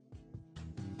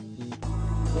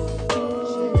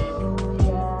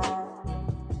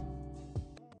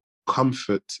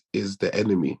comfort is the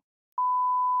enemy.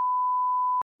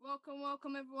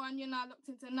 Welcome everyone. You're now looked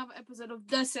into another episode of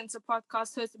The Censor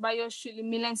Podcast, hosted by yours truly,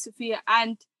 Milen Sophia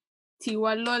and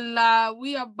Tiwa Lola.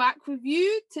 We are back with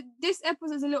you. This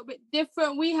episode is a little bit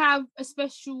different. We have a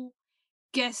special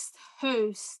guest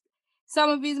host. Some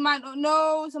of you might not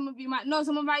know, some of you might know,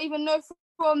 some of you might even know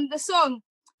from the song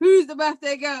Who's the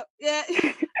Birthday Girl? Yeah.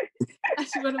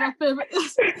 Actually one of my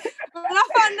favorites. When I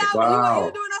found out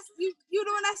you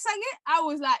the one that sang it, I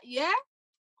was like, yeah,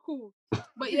 cool.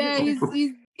 But yeah, he's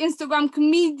Instagram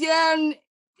comedian,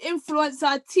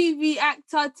 influencer, TV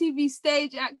actor, TV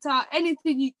stage actor,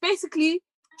 anything. Basically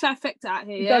trifecta out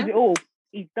here. He does it all.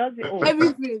 He does it all.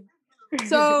 Everything.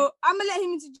 So I'm gonna let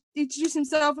him introduce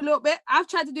himself a little bit. I've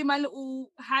tried to do my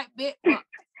little hype bit, but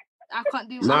I can't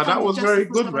do. Nah, that was very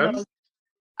good, man.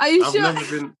 Are you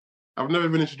sure? I've never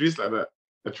been introduced like that.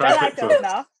 They're like to us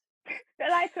now. They're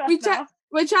like to us now.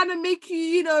 We're trying to make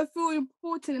you, feel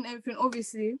important and everything.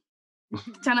 Obviously,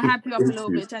 trying to hype you up a little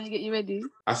bit, trying to get you ready.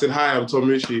 I said hi. I'm Tom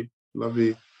Moutchi.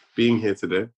 Lovely being here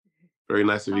today. Very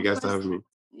nice of you guys to have me.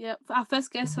 Yeah, for our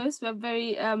first guest host, we're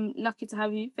very lucky to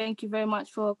have you. Thank you very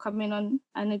much for coming on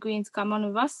and agreeing to come on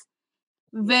with us.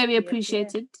 Very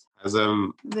appreciated. As very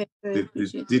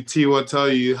appreciated. Did Tiwa tell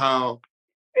you how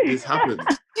this happened?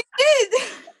 She did.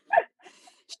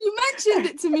 She mentioned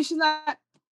it to me.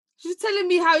 She's telling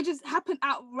me how it just happened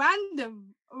at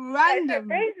random. So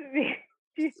basically,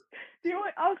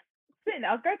 I was sitting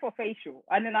there, I was going for a facial,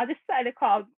 and then I just sat in the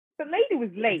car. The lady was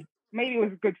late. Maybe it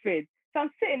was a good thing. So I'm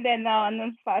sitting there now, and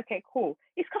I'm just like, okay, cool.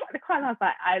 He's come out of the car, and I was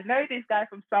like, I know this guy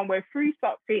from somewhere through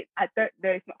something. I don't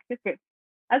know, it's not different.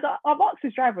 As I've asked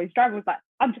his driver was like,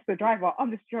 I'm just a driver.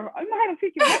 I'm just a driver. In my head, I'm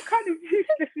thinking, what kind of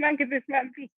useless man could this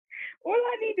man be? All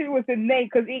I needed was a name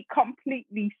because it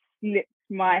completely slipped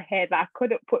my head. I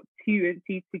couldn't put two and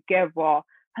two together.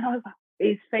 And I was like,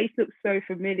 his face looks so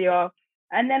familiar.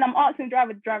 And then I'm asking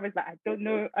the driver's like, I don't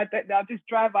know, I'm just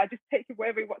driver. I just take him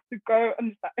wherever he wants to go. I'm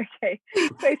just like, okay.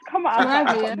 So he's come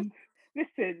out.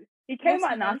 Listen, he came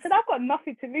out now. I said, I've got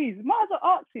nothing to lose. Might as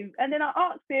well ask him. And then I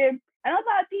asked him, and I was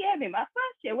like, I DM him. At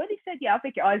first, yeah, when he said, yeah, I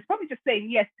think he's probably just saying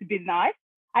yes to be nice.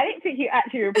 I didn't think he'd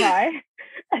actually reply.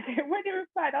 And then when he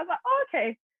replied, I was like, oh,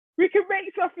 okay, we can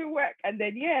make something work. And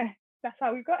then, yeah, that's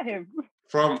how we got him.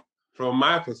 From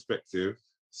my perspective,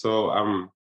 so I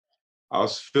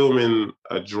was filming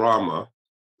a drama.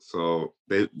 So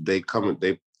they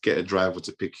get a driver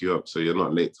to pick you up so you're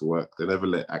not late to work. They never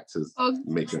let actors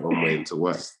make their own way into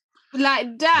work.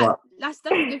 Like that, that's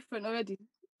different already.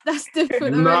 That's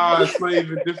different already. No, it's not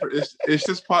even different. It's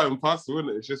just part and parcel, isn't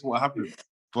it? It's just what happened.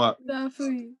 But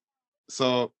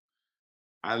so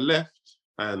I left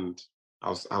and I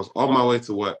was on my way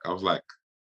to work. I was like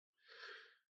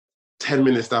 10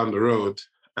 minutes down the road,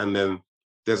 and then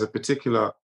there's a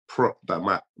particular prop that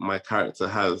my character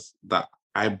has that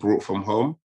I brought from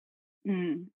home.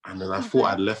 And then I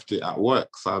thought I'd left it at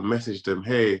work. So I messaged them,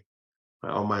 hey,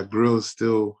 are my grills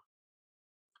still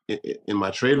in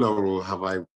my trailer, or have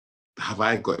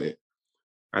I got it?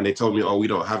 And they told me, oh, we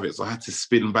don't have it. So I had to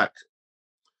spin back.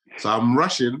 So I'm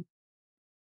rushing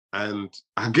and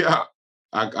I get up,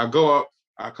 I go up,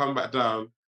 I come back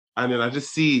down, and then I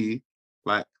just see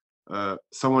like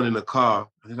someone in the car,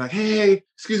 and they're like, hey,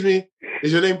 excuse me,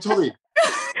 is your name Tommy?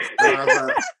 And I was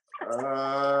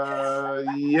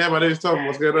like, yeah, my name's Tom,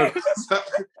 what's going on?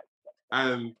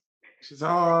 And she's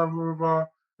like, oh,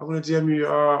 I'm going to DM you,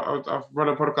 I've run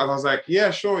a podcast. I was like,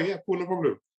 yeah, sure, yeah, cool, no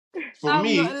problem.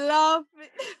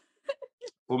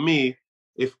 For me,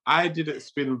 if I didn't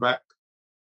spin back,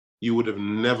 you would have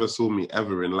never saw me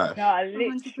ever in life. No,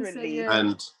 literally. Yeah.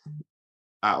 And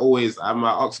I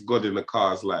ask God in the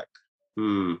car, it's like,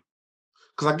 because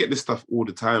I get this stuff all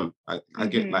the time. I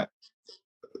get like,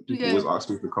 people always ask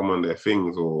me to come on their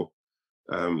things or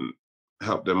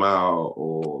help them out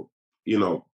or,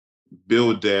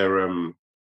 build their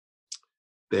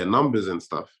numbers and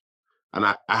stuff. And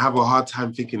I have a hard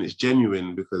time thinking it's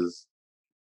genuine because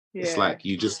it's like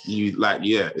it's just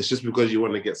because you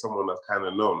want to get someone that's kind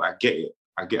of known. I get it.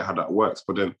 I get how that works.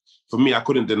 But then for me, I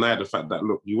couldn't deny the fact that,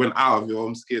 look, you went out of your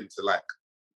own skin to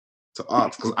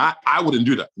ask. Because I wouldn't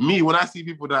do that. Me, when I see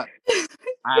people that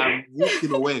I'm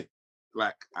walking away,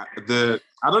 like I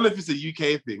don't know if it's a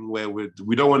UK thing where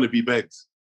we don't want to be begged.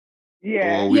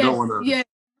 Yeah. Or we don't want to. Yeah.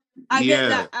 I get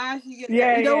that. I actually get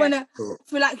that. You don't want to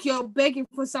feel like you're begging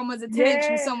for someone's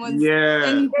attention, someone's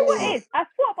anything. You know what it is? I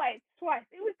thought about it twice.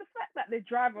 It was the fact that the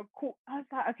driver called. I was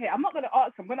like, okay, I'm not going to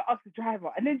ask him. I'm going to ask the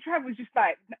driver. And then the driver was just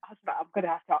like, I'm going to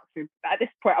have to ask him. At this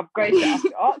point, I'm going to have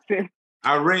to ask him.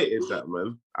 I rated that,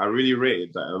 man. I really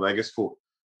rated that. And I just thought,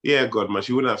 yeah, God, man,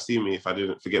 she wouldn't have seen me if I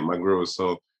didn't forget my grills.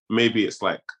 So maybe it's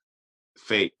like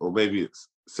fate, or maybe it's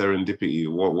serendipity,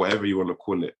 or whatever you want to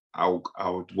call it. I'll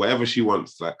whatever she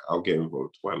wants, like I'll get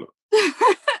involved. Why not?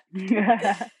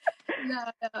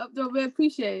 No, we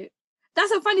appreciate it.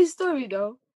 That's a funny story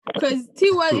though, because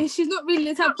Tiwa, she's not really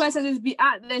the type of person to just be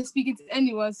out there speaking to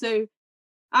anyone. So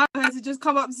I want her to just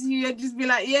come up to you and just be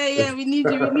like, yeah, we need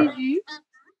you.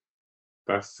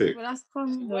 That's sick. Well, that's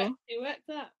fun though. It worked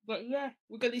out. But yeah,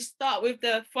 we're going to start with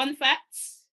the fun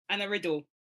facts and a riddle.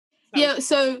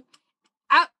 So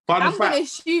I'm going to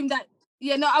assume that.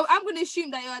 Yeah, no, I'm going to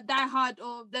assume that you're a diehard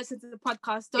or listen to the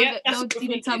podcast. Don't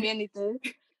even tell me anything.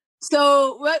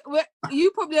 So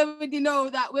you probably already know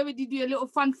that we already do a little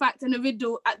fun fact and a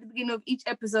riddle at the beginning of each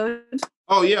episode.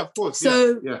 Oh yeah, of course.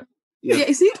 So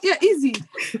yeah, see? Yeah, easy.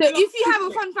 So if you have a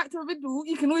fun fact or a riddle,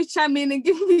 you can always chime in and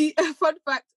give me a fun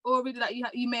fact or a riddle that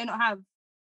you may not have.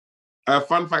 A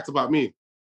fun fact about me.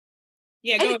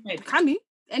 Yeah, go ahead. Can be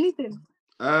anything.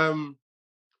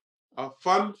 A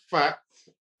fun fact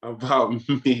about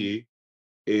me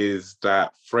is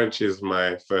that French is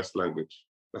my first language.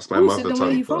 That's my mother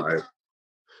tongue.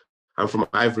 I'm from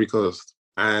Ivory Coast.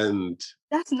 And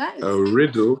that's nice. A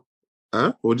riddle.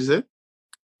 Huh? What did you say?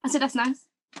 I said that's nice.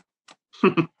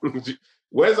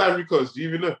 Where's Ivory Coast? Do you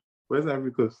even know? Where's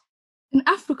Ivory Coast? In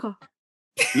Africa.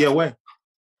 Yeah, where?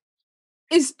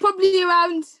 It's probably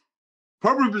around.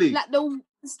 Probably. Like the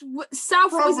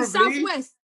south. Is it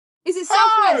southwest? Is it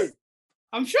southwest?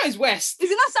 I'm sure it's west. Is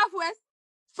it not southwest?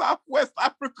 Southwest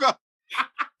Africa.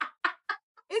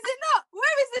 Is it not?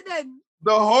 Where is it then?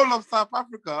 The whole of South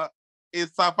Africa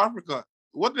is South Africa.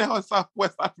 What the hell is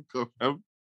Southwest Africa, fam?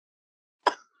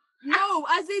 No,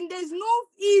 as in there's north,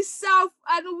 east, south,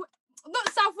 and not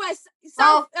southwest,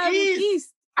 south,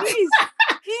 east.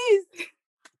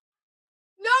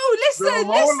 No, listen. The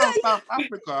whole of South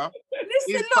Africa.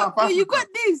 Listen, look, you got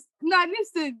this. Now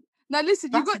listen. That's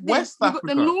you got West this. Africa.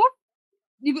 You got the north.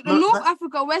 You got the North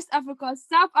Africa, West Africa,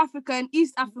 South Africa, and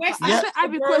East Africa. I swear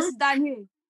Ivory Coast is down here.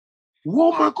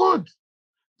 Oh my God.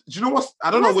 Do you know what?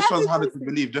 I don't know which one's harder to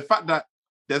believe. The fact that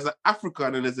there's an Africa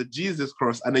and then there's a Jesus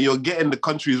cross and then you're getting the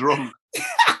countries wrong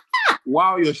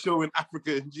while you're showing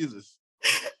Africa and Jesus.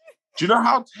 Do you know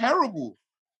how terrible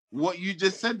what you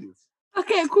just said is?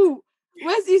 Okay, cool.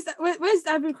 Where's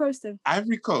Ivory Coast then?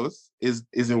 Ivory Coast is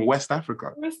in West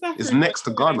Africa. It's next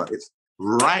to Ghana. It's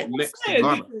right next to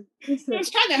Ghana. I was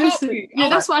trying to help you. Yeah,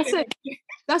 that's what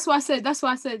I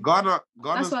said.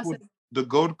 Ghana's called the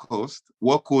Gold Coast.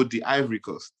 We're called the Ivory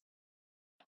Coast.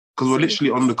 Because we're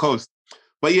literally on the coast.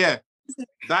 But yeah,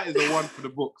 that is the one for the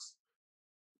books.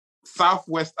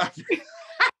 Southwest Africa.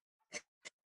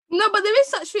 No, but there is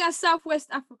such thing as Southwest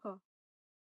Africa.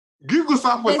 Google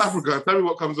Southwest Africa and tell me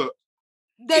what comes up.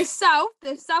 There's South,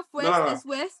 there's Southwest, there's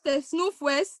West, there's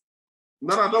Northwest.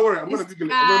 No, don't worry. I'm going to Google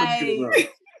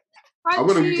it. I'm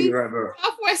going to Google it right now.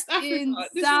 Southwest Africa.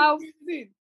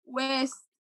 Southwest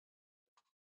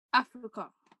Africa.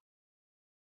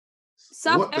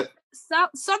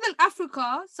 Southern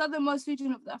Africa, southernmost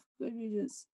region of the African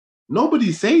regions.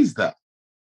 Nobody says that.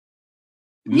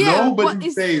 Yeah, Nobody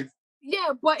says. Yeah,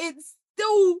 but it's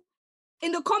still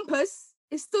in the compass.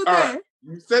 It's still there.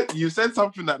 Right. You said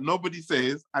something that nobody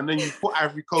says, and then you put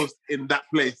Ivory Coast in that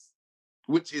place,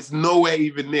 which is nowhere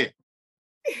even near.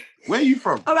 Where are you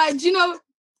from? All right. Do you know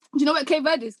what Cape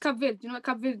Verde is? Cape Verde. Do you know what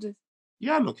Cape Verde is?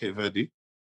 Yeah, I know Cape Verde.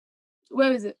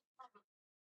 Where is it?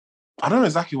 I don't know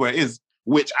exactly where it is,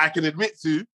 which I can admit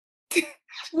to.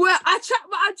 Well, I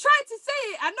tried to say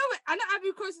it. I know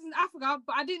Ivory Coast is in Africa,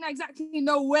 but I didn't exactly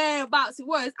know whereabouts it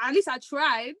was. At least I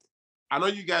tried. I know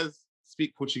you guys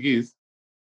speak Portuguese.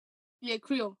 Yeah,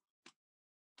 Creole.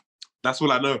 That's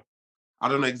all I know. I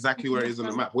don't know exactly where it is on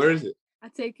the map. Where is it? I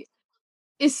take it.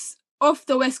 It's off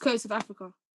the west coast of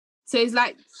Africa. So it's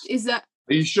like,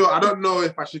 Are you sure? I don't know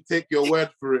if I should take your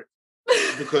word for it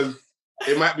because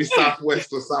it might be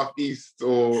southwest or southeast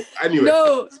or anyway.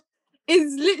 No,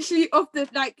 it's literally off the,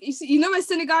 like, you know where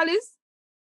Senegal is?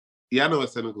 Yeah, I know where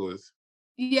Senegal is.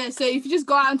 Yeah, so if you just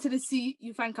go out into the sea,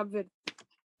 you find Cape Verde.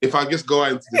 If I just go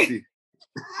out into the sea?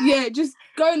 Yeah, just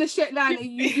go in a straight line. And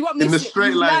you want me in the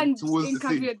straight line towards in the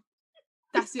sea.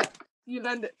 That's it. You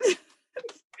land it.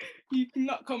 You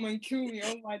cannot come and kill me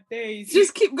on my days.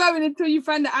 Just keep going until you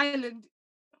find the island.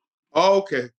 Oh,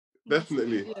 okay.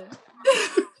 Definitely. Yeah.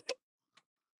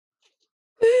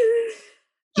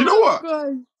 Do you know what?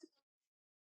 God.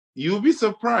 You'll be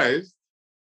surprised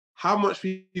how much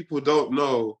people don't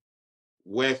know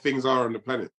where things are on the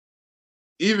planet.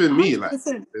 Even me, 100%.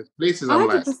 Like, there's places I'm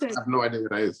 100%. Like, I have no idea where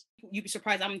that is. You'd be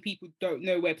surprised how many people don't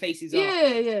know where places are.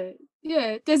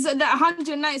 Yeah. There's like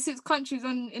 196 countries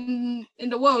in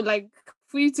the world. Like,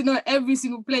 for you to know every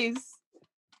single place,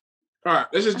 All right,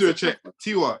 let's just do a check.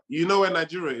 Tiwa, you know where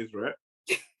Nigeria is, right?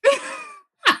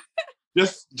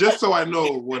 just so I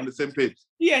know we're on the same page.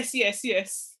 Yes.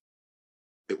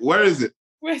 Where is it?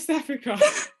 West Africa.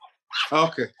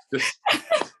 Okay.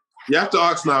 You have to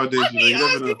ask nowadays. You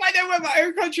never know. If I know where my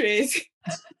own country is.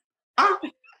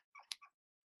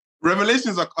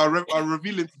 Revelations are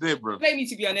revealing today, bro. Blame me,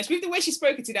 to be honest. With the way she's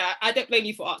spoken to that, I don't blame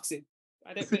you for asking.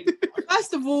 I don't blame you.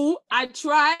 First of all, I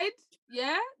tried.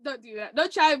 Yeah, don't do that.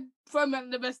 Don't try from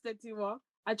the best that you are.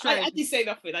 I tried. I didn't say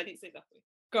nothing.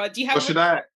 God, do you have? Should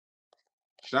I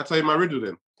tell you my riddle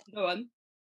then? Go on.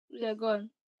 Yeah, go on.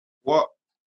 What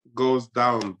goes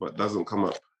down but doesn't come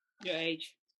up? Your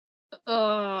age.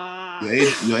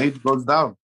 Your age goes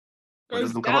down.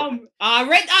 Goes down. I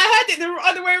heard it the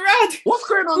other way around. What's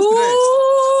going on today?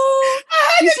 I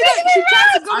heard it the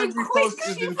other way around. Ivory Coast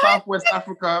is in Southwest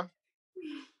Africa.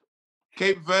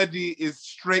 Cape Verde is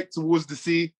straight towards the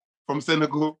sea from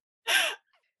Senegal.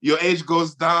 Your age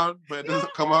goes down, but it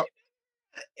doesn't come up.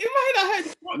 In my head, I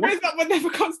heard what goes up but never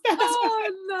comes down.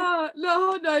 Oh no,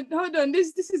 hold on.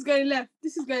 This is going left.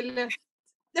 Let's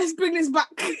bring this back.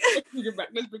 Let's bring it back.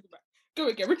 Go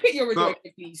again. Repeat your riddle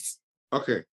again, please.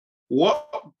 Okay.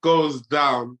 What goes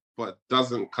down but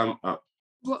doesn't come up?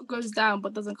 What goes down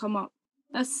but doesn't come up?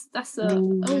 That's a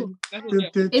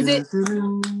Is it?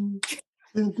 No,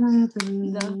 I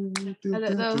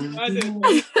don't know.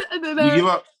 I don't know. You give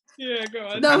up? Yeah, go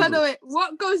on. No, wait.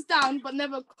 What goes down but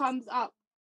never comes up?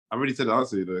 I already said the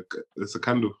answer. It's a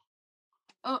candle.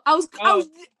 Oh, I was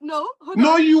no. Hold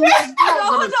no, on. You were not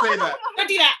gonna say that. Don't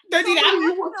do that. Don't do that.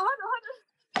 Hold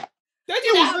on. Don't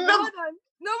do that. Hold on.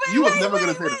 No, wait. You was never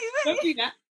gonna say that. Don't do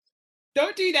that.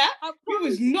 Don't do that. You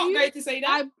was not going to say that.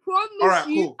 I promise all right,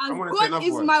 you, cool. as God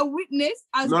is my witness.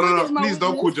 No, please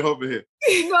don't call Jehovah here.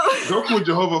 No. Don't call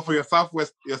Jehovah for your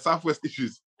Southwest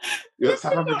issues. Your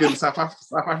South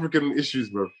African issues,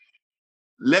 bro.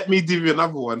 Let me give you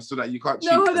another one so that you can't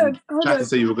cheat and try to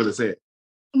say you were gonna say it.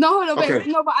 No, hold on, wait.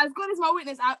 No, but as God is my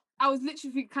witness, I was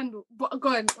literally thinking candle. But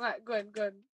go on. Right, go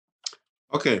on.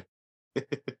 Okay.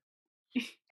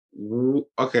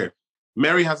 Okay.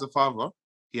 Mary has a father.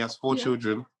 He has 4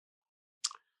 children.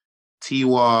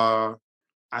 Tiwa,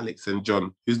 Alex, and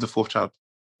John. Who's the 4th child?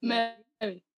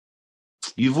 Mary.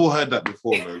 You've all heard that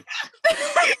before, man.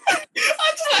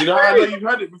 You know how I know you've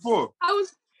heard it before? I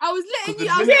was letting you.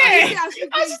 I was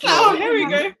just like, oh, here we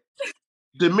go.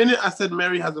 The minute I said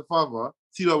Mary has a father,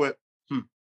 Tiwa went,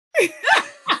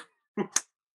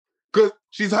 Because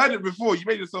she's heard it before. You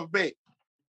made yourself bait.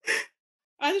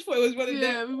 I just thought it was one of them.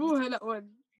 Yeah, we've all heard that one.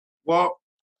 Well,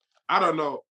 I don't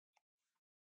know.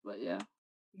 But yeah.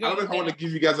 I don't know if I want to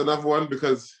give you guys another one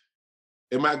because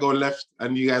it might go left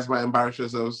and you guys might embarrass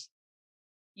yourselves.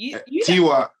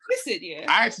 Tiwa, listen, yeah.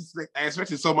 I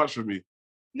expected so much from you.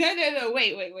 No.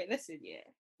 Wait. Listen, yeah.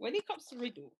 When it comes to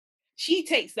riddle, she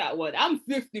takes that one. I'm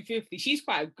 50-50. She's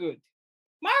quite good.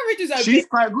 My riddles are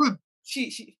quite good.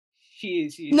 She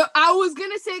is. No, I was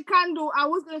gonna say candle.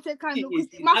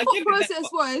 My thought process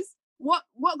was what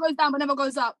goes down but never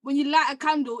goes up. When you light a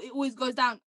candle, it always goes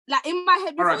down. Like in my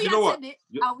head, before you said it,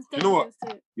 I was telling you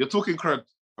it. You're talking crud.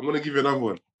 I'm gonna give you another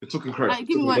one. You're talking crud. Right,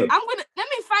 give me one. Let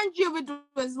me find you a riddle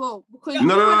as well. Because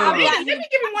no. Let me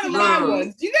give him one of my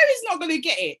ones. You know he's not gonna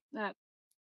get it. Like,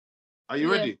 are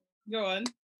you ready? Go on.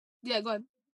 Yeah, go on.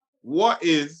 What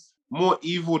is more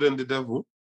evil than the devil?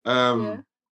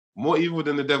 More evil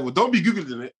than the devil. Don't be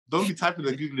Googling it. Don't be typing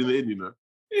and Googling it in, you know.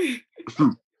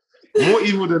 More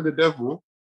evil than the devil.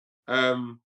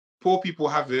 Poor people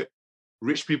have it.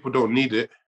 Rich people don't need it.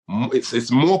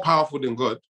 It's more powerful than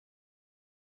God.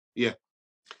 Yeah.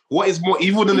 What is more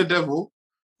evil than the devil?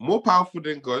 More powerful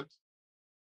than God.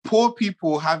 Poor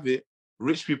people have it.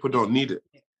 Rich people don't need it.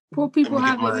 Poor people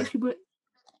have it. Rich people.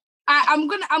 I'm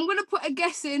gonna put a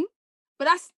guess in, but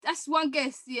that's one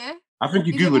guess. Yeah. I think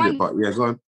you Googled it, but yeah, go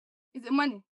on. Is it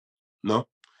money? No.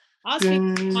 I'll speak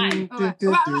mine. Right.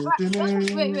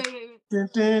 Wait.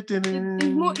 It's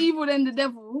more evil than the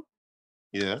devil.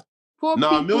 Yeah. Poor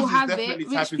people Mills have is definitely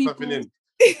it. typing something in.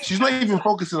 She's not even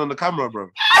focusing on the camera, bro.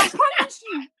 I promise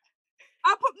you.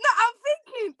 I'm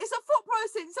thinking. It's a thought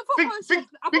process.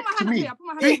 I put my hand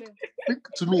up here.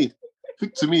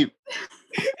 Think to me.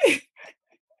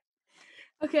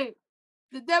 Okay.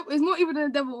 The devil is more evil than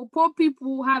the devil. Poor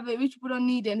people have it. Rich people don't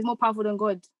need it. And it's more powerful than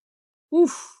God.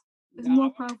 Oof. It's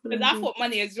more powerful than God. I thought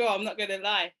money as well. I'm not gonna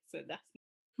lie. So that's.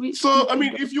 I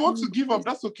mean, if you want to give up,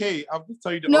 that's okay. I'll just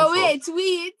tell you the answer.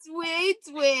 Wait.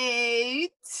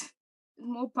 It's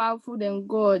more powerful than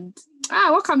God.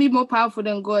 What can be more powerful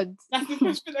than God? That's the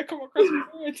first thing that come across my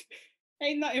word.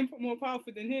 Ain't nothing more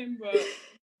powerful than him,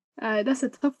 but. That's a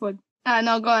tough one.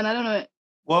 No, go on. I don't know it.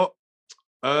 Well,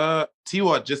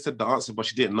 Tiwa just said the answer, but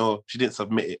she didn't know. She didn't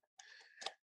submit it.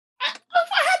 I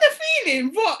had a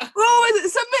feeling. What? Oh, is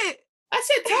it submit? I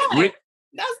said time.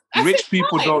 Rich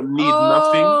people don't need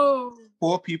nothing.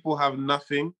 Poor people have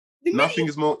nothing. Nothing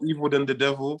is more evil than the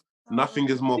devil. Nothing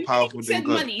is more powerful than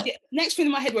God. Money. The next thing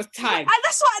in my head was time. And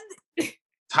that's what.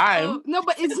 Time? Oh, no,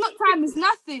 but it's not time. It's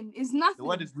nothing. It's nothing. The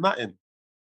word is nothing.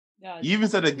 No, you even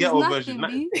said a ghetto version.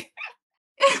 Nothing. That's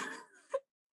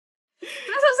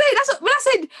what I'm saying. That's what when I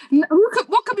said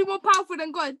what could be more powerful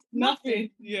than God? Nothing.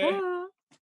 Yeah.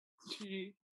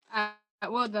 True.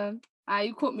 Well done.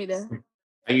 You caught me there.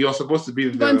 And you're supposed to be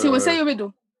the... Go on, Tiwa, say your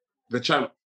riddle. The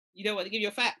champ. You don't want to give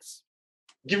your facts?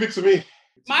 Give it to me.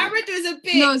 My riddle is a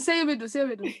bit... No, say your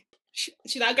riddle.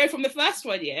 Should I go from the first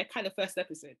one, yeah? Kind of first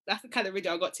episode. That's the kind of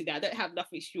riddle I got today. I don't have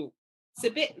nothing short. It's a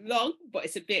bit long, but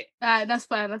it's a bit... Alright, that's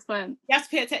fine. You have to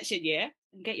pay attention, yeah?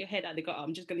 And get your head out of the gutter.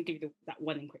 I'm just going to give you that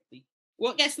one in quickly.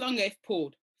 What gets longer if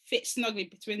pulled? Fits snugly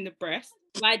between the breasts,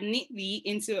 slide neatly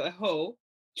into a hole,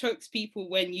 chokes people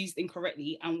when used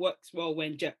incorrectly, and works well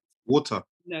when jerked. Water.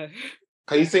 No.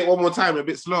 Can you say it one more time, a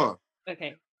bit slower?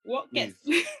 Okay. What gets...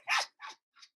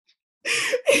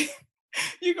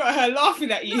 You got her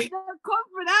laughing at you. Not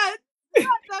confidence.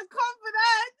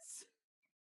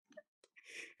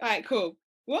 All right, cool.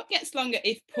 What gets longer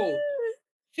if pulled?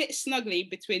 Fits snugly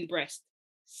between breasts,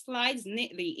 slides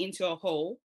neatly into a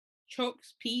hole,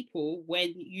 chokes people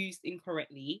when used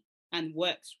incorrectly, and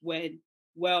works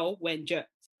well when jerked.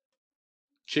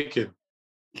 Chicken.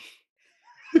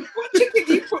 What chicken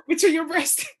do you put between your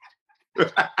breasts?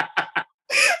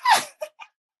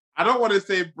 I don't want to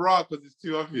say bra because it's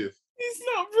too obvious. It's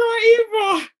not bra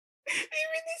either.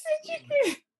 Even this said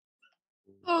chicken.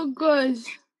 Oh gosh.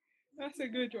 That's a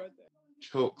good one.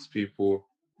 Chokes people.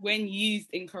 When used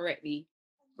incorrectly.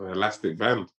 An elastic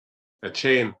band. A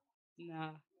chain. Nah.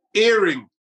 Earring.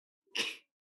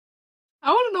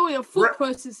 I want to know what your thought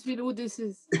process with all this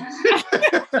is. Because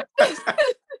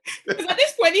at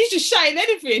this point, he's just shouting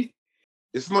anything.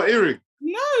 It's not earring.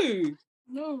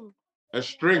 No. A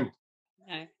string.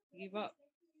 No, give up.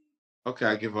 Okay,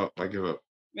 I give up.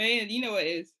 Man, you know what it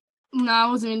is? No, I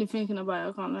wasn't really thinking about it.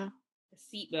 I can't lie. A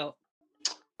seatbelt.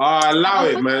 Allow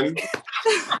it, man.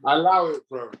 Allow it,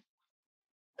 bro.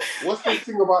 What's this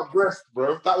thing about breast,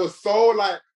 bro? That was so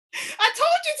like... I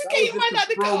told you to get your mind out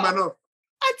the gutter.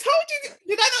 I told you.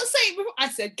 Did I not say it before? I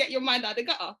said, get your mind out the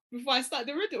gutter before I start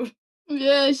the riddle.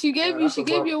 Yeah, she gave you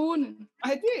a warning.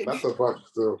 I did. That's a bug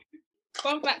still.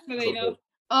 Fun fact, Melina.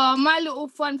 My little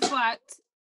fun fact,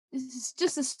 it's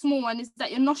just a small one, is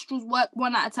that your nostrils work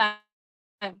one at a time.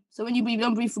 So when you breathe, you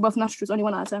don't breathe through both nostrils, only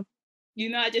one at a time. You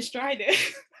know, I just tried it.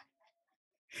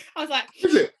 I was like...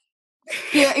 Is it?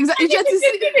 Yeah, exactly. You to see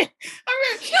it.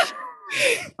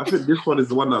 I think this one is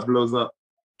the one that blows up.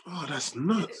 Oh, that's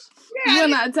nuts. Yeah,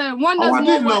 one at a time. One does I more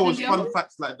didn't know work it was than fun the other.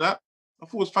 facts like that. I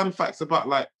thought it was fun facts about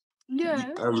like...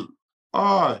 Yeah.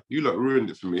 You lot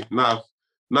ruined it for me. Now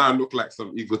I look like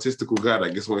some egotistical guy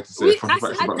that just wanted to say fun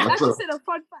facts about myself. I just said a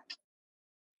fun fact.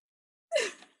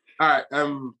 All right,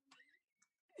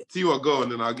 Tiwa, go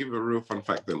and then I'll give you a real fun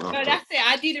fact then. No, that's it.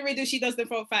 I do the riddle, she does the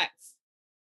fun facts.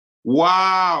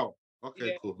 Wow.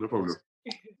 Okay, cool. No problem.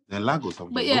 They're lag or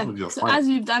something. But yeah, so as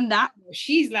we've done that...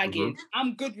 She's lagging.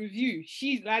 I'm good with you.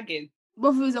 She's lagging.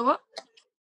 Both of us are what?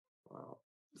 Wow.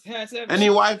 Any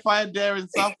Wi-Fi there in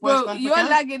Southwest Bro, Africa? you're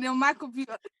lagging on my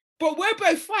computer. But we're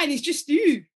both fine. It's just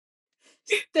you.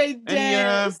 Stay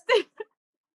there.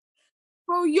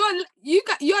 Bro,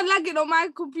 you're lagging on my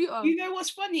computer. You know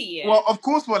what's funny, yeah? Well, of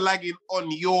course we're lagging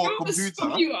on your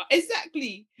computer.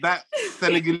 Exactly. That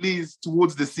Senegalese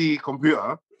towards the sea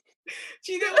computer.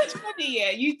 Do you know what's funny,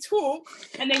 yeah? You talk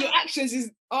and then your actions is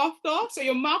after, so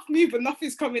your mouth moves but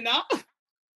nothing's coming out.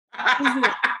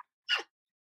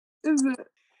 Is it?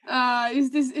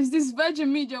 Is this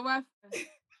Virgin Media Wi-Fi?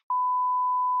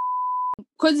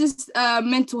 Because it's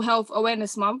Mental Health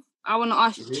Awareness Month, I want to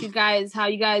ask you guys how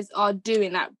you guys are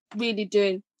doing, like really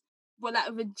doing, but like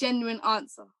with a genuine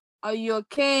answer. Are you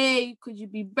okay? Could you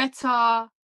be better?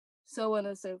 So on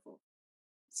and so forth.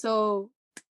 So,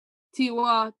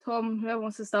 Tiwa, Tom, whoever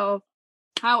wants to start off,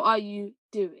 how are you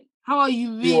doing? How are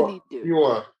you really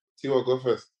doing? Tiwa, go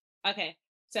first. Okay,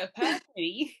 so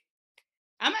personally,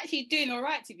 I'm actually doing all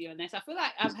right, to be honest. I feel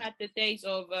like I've had the days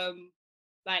of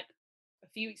like a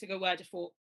few weeks ago where I just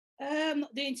thought, I'm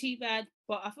not doing too bad.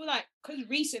 But I feel like because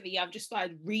recently I've just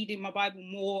started reading my Bible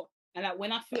more, and like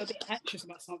when I feel a bit anxious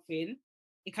about something,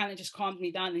 it kind of just calms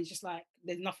me down and it's just like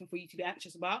there's nothing for you to be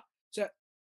anxious about. So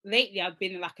lately I've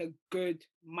been in like a good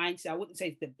mindset. I wouldn't say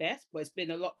it's the best, but it's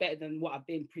been a lot better than what I've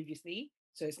been previously.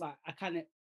 So it's like I kind of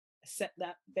accept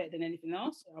that better than anything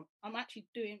else. So I'm actually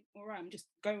doing all right. I'm just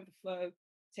going with the flow,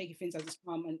 taking things as it's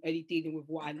come, and only dealing with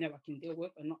what I know I can deal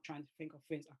with, and not trying to think of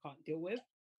things I can't deal with,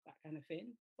 that kind of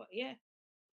thing. But yeah.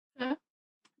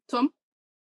 Tom?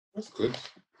 That's good.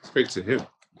 Speak to him.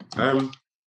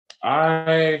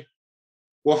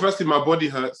 Well, firstly, my body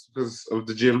hurts because of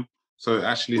the gym. So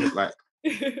actually, like,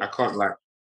 I can't, like,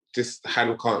 this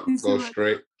hand can't go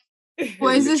straight.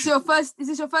 Well, is this your first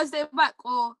day back,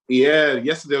 or? Yeah,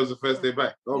 yesterday was the first day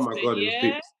back. Oh my God, it was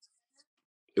peak.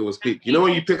 It was peak. You know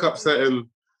when you pick up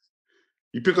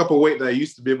a weight that you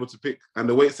used to be able to pick, and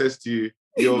the weight says to you,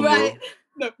 yo, right.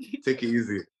 bro, take it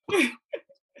easy.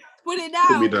 Put it down.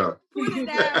 Put me down. Put it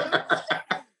down.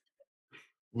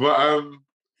 But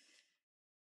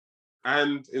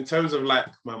and in terms of like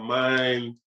my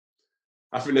mind,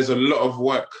 I think there's a lot of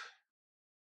work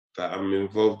that I'm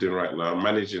involved in right now. I'm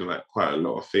managing like quite a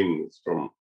lot of things, from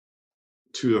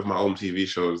 2 of my own TV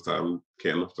shows that I'm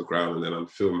getting off the ground, and then I'm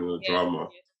filming a drama.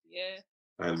 Yeah.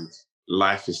 And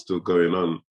life is still going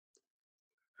on.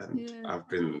 And I've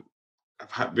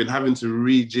been having to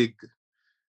rejig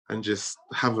and just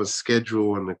have a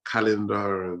schedule and a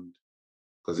calendar, and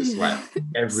because it's like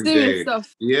every day.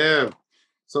 Stuff. Yeah.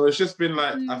 So it's just been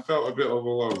like, I felt a bit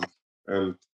overwhelmed,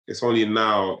 and it's only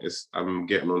now I'm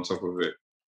getting on top of it.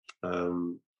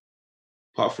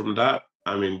 Apart from that,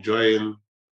 I'm enjoying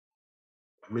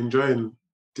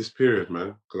this period,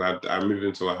 man, because I moved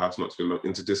into this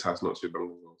house not too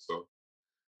long ago. So I'm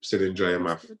still enjoying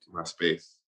my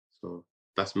space. So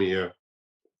that's me, yeah.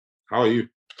 How are you?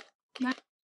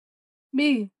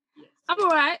 Me? I'm all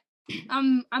right.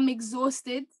 I'm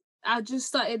exhausted. I just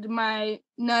started my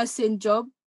nursing job.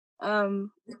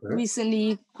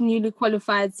 Recently newly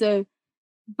qualified, so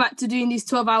back to doing these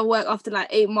 12-hour work after like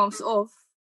 8 months off.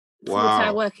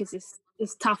 Full-time work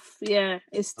it's tough. Yeah,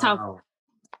 it's tough. Wow.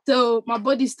 So my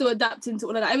body's still adapting to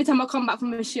all of that. Every time I come back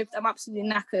from a shift, I'm absolutely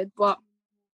knackered, but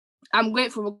I'm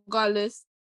grateful regardless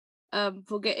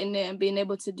for getting there and being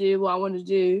able to do what I want to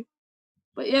do.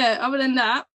 But yeah, other than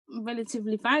that, I'm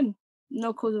relatively fine.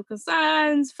 No cause of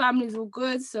concerns. Family's all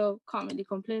good, so can't really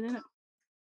complain, innit?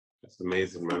 That's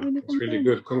amazing, man. That's really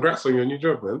good. Congrats on your new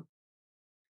job, man.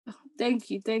 Thank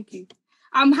you.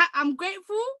 I'm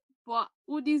grateful, but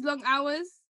all these long hours,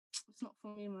 it's not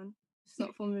for me, man. It's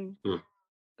not for me.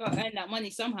 Gotta earn that money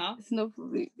somehow. It's not for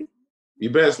me. You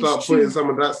better start putting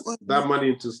some of that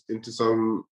money into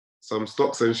some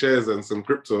stocks and shares and some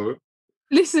crypto.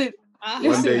 Listen,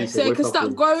 so it can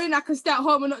start growing. I can stay at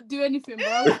home and not do anything,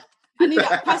 bro. I need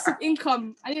that passive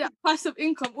income.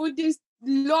 All this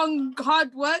long,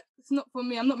 hard work, it's not for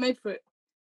me. I'm not made for it.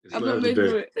 I'm not made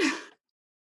for it.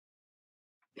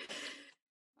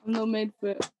 I'm not made for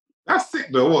it. That's sick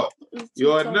though, what?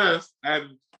 You're a nurse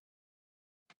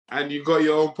and you got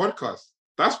your own podcast.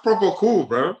 That's proper cool,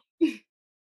 bro.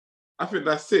 I think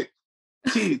that's sick.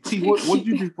 T, what do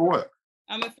you do for work?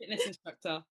 I'm a fitness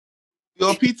instructor.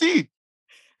 You're a PT?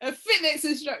 A fitness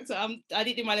instructor. I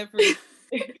didn't do my level 3.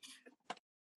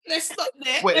 Let's stop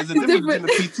there. Wait, is the difference between a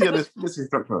PT and a fitness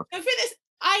instructor? A fitness,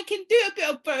 I can do a bit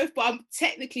of both, but I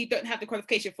technically don't have the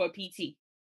qualification for a PT.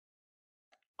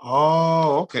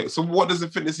 Oh, okay. So what does a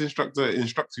fitness instructor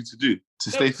instruct you to do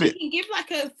to stay fit? We can give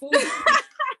like a full...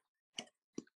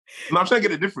 No, I'm trying to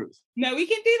get the difference. No, we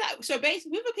can do that. So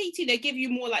basically, with a PT, they give you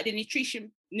more like the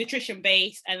nutrition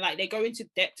base, and like they go into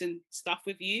depth and stuff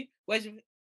with you. Whereas with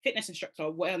fitness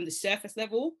instructor, we're on the surface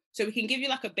level. So we can give you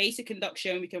like a basic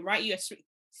induction. We can write you a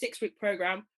 6-week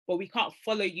program, but we can't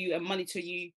follow you and monitor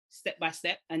you step by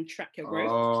step and track your growth.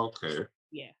 Oh, okay.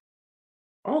 Yeah.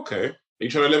 Okay. Are you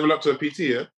trying to level up to a PT,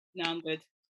 yeah? No, I'm good.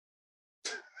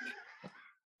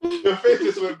 Your face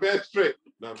just went bare straight.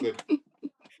 No, I'm good.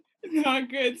 No, I'm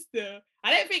good still.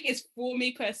 I don't think it's for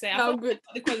me per se. I thought good.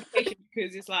 The qualification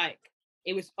because it's like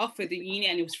it was offered in uni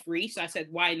and it was free, so I said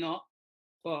why not?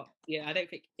 But yeah, I don't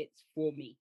think it's for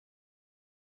me.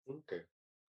 Okay.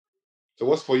 So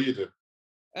what's for you then?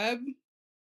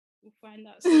 We'll find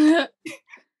out soon.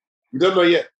 You don't know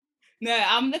yet? No,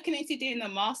 I'm looking into doing a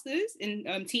master's in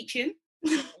teaching.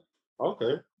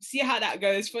 Okay. See how that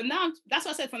goes. For now, that's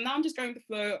what I said. For now, I'm just going with the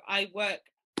flow. I work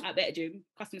at Better Gym,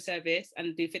 customer service,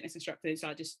 and do fitness instructor. So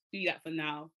I'll just do that for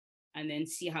now and then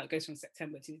see how it goes from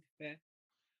September to fair.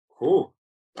 Cool.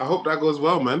 I hope that goes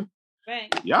well, man.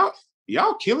 Thanks.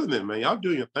 Y'all killing it, man. Y'all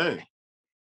doing your thing.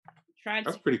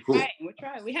 That's pretty cool. We're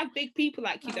trying. We have big people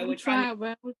like you, though. We're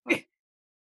trying.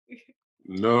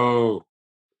 No.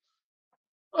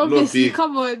 Obviously,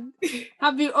 come on.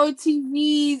 Have your own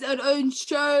TVs, own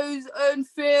shows, own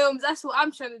films. That's what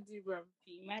I'm trying to do, bro.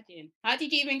 Imagine. How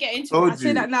did you even get into it? I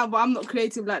say that now, but I'm not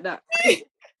creative like that.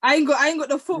 I ain't got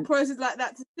the thought process like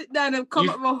that to sit down and come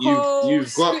up with a whole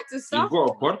script and stuff. You've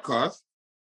got a podcast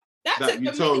that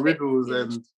you tell riddles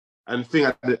and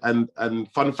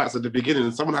fun facts at the beginning,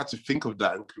 and someone had to think of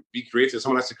that and be creative.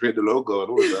 Someone has to create the logo and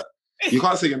all of that. You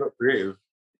can't say you're not creative.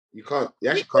 You can't. You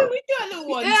actually can't. We do a little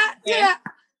one. Yeah.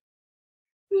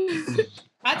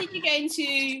 How did you get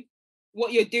into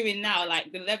what you're doing now?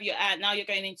 Like the level you're at now, you're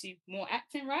going into more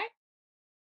acting, right?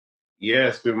 Yeah,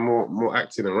 it's been more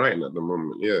acting and writing at the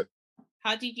moment. Yeah.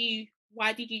 Why did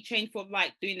you change from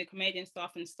like doing the comedian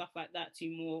stuff and stuff like that to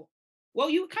more? Well,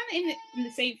 you were kind of in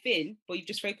the same thing, but you're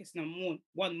just focusing on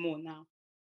one more now.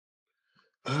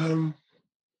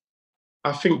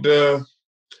 I think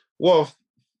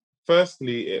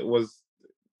firstly, it was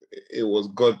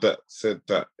God that said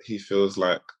that He feels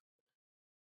like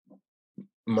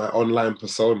my online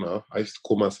persona. I used to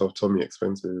call myself Tommy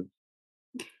Expensive.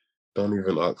 Don't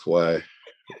even ask why.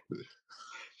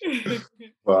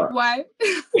 But, why?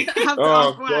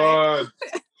 Oh God!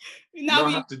 Now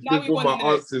I have to dig all my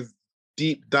answers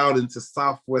deep down into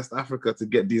Southwest Africa to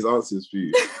get these answers for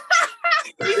you.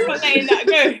 He's not letting that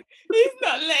go. He's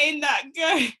not letting that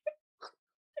go.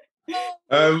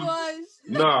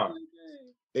 Nah,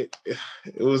 it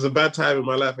was a bad time in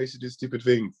my life. I used to do stupid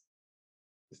things.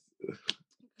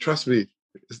 Trust me,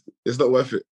 it's not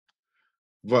worth it.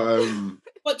 But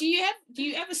but do you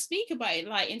ever speak about it,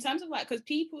 like in terms of like, because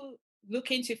people look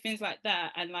into things like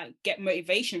that and like get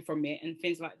motivation from it and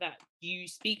things like that? Do you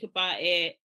speak about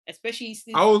it, especially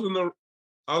since I was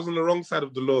on the wrong side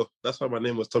of the law. That's why my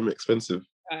name was Tommy Expensive.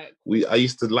 I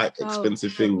used to like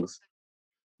expensive things.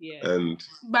 Yeah. And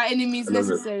by any means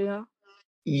necessary, huh?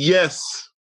 Yes.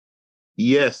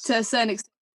 To a certain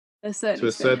extent. To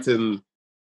a certain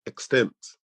extent.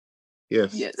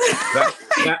 Yes.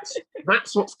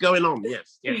 That's what's going on.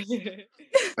 Yes.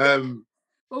 But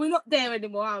we're not there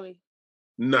anymore, are we?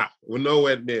 Nah, we're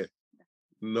nowhere near.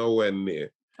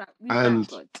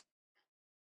 And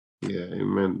yeah,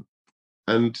 amen.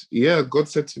 And yeah, God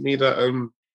said to me that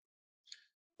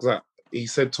He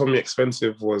said Tommy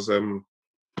Expensive was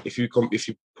if you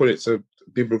put it to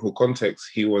biblical context,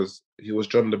 he was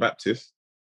John the Baptist.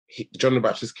 John the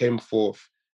Baptist came forth.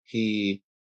 He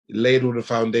laid all the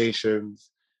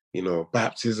foundations.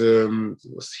 Baptism.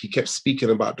 He kept speaking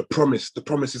about the promise. The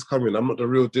promise is coming. I'm not the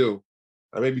real deal.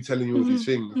 I may be telling you all these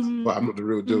things, but I'm not the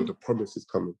real deal. The promise is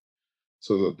coming.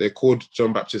 So they called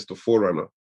John Baptist the forerunner.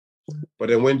 But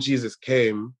then when Jesus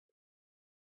came,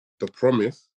 the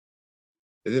promise,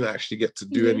 they didn't actually get to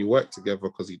do any work together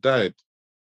because he died.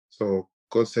 So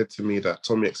God said to me that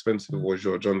Tommy Expensive was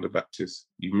your John the Baptist.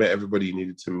 You met everybody you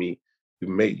needed to meet.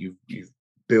 You've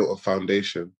built a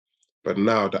foundation. But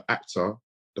now the actor,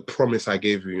 the promise I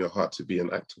gave you in your heart to be an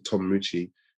actor, Tom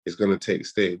Moutchi, is going to take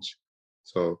stage.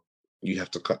 So you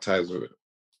have to cut ties with it.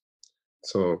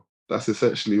 So that's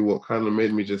essentially what kind of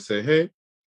made me just say, hey,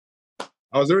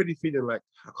 I was already feeling like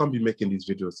I can't be making these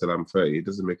videos till I'm 30. It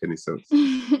doesn't make any sense.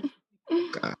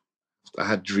 I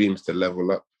had dreams to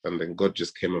level up, and then God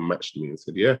just came and matched me and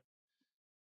said, yeah,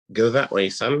 go that way,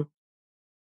 son.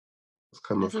 That's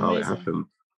kind of how it happened.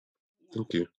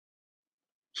 Thank you.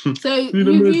 So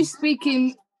you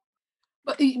speaking,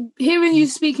 but hearing you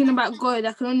speaking about God,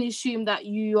 I can only assume that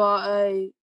you are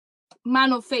a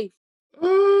man of faith.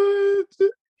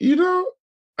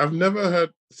 I've never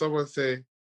heard someone say,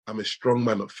 I'm a strong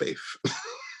man of faith.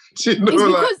 It's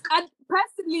because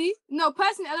personally,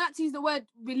 I like to use the word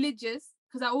religious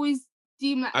because I always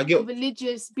deem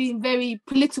religious being very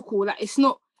political. Like it's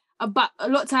not about, a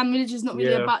lot of time religion is not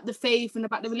really about the faith and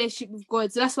about the relationship with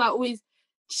God. So that's why I always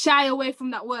shy away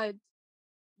from that word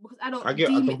because I don't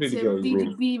deem it to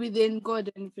really be within God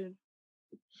or anything.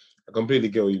 I completely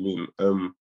get what you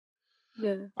mean.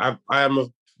 I am a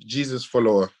Jesus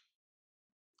follower.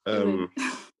 I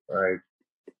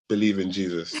believe in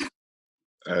Jesus,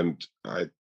 and I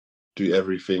do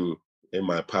everything in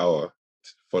my power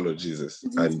to follow Jesus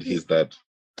and his dad.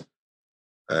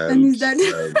 And his dad,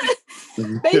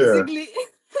 basically.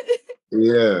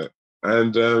 Yeah,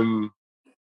 and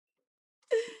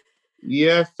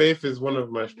faith is one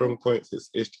of my strong points.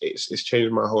 It's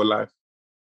changed my whole life,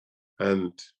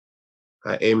 and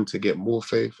I aim to get more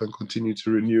faith and continue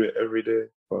to renew it every day.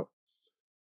 But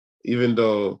even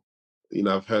though,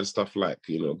 I've heard stuff like,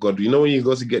 God, when you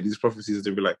go to get these prophecies,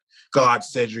 they'll be like, God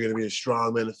said you're going to be a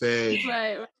strong man of faith.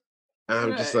 Right. And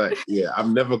I'm just like,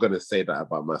 I'm never going to say that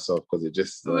about myself because it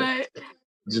just, do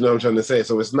you know what I'm trying to say?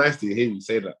 So it's nice to hear you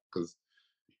say that because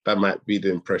that might be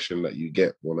the impression that you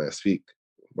get when I speak.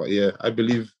 But yeah, I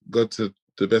believe God to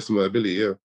the best of my ability,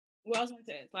 yeah. What I was going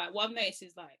to say is, like, what I've noticed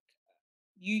is, like,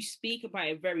 you speak about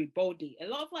it very boldly. A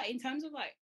lot of, like, in terms of,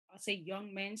 like, I'd say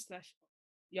young men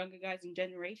 / younger guys in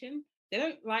generation, they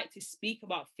don't like to speak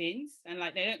about things, and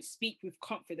like they don't speak with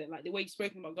confidence. Like the way you've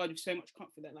spoken about God with so much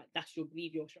confidence, like that's your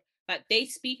belief, your like they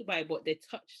speak about it, but they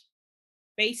touch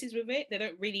bases with it. They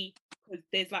don't really, because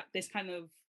there's like this kind of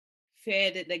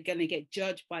fear that they're gonna get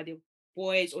judged by the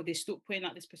boys, or they're still putting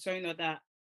out this persona that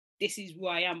this is who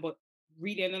I am, but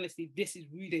really and honestly, this is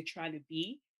who they're trying to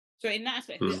be. So in that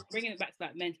aspect, bringing it back to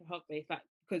like mental health base, like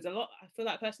because I feel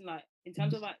like person like in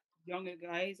terms of like younger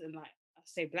guys and like I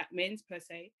say black men per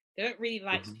se, they don't really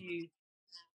like to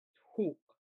talk.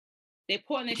 They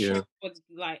put on a show, but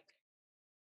like,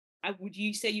 would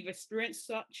you say you've experienced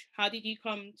such? How did you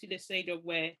come to the stage of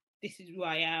where this is who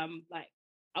I am? Like,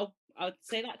 I'd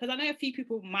say that because I know a few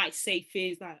people might say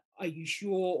things like, "Are you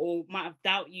sure?" or might have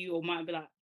doubt you, or might be like,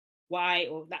 "Why?"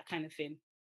 or that kind of thing.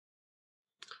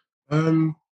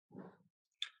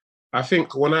 I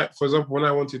think for example, when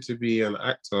I wanted to be an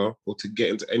actor or to get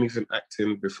into anything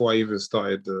acting before I even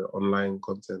started the online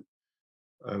content,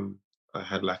 I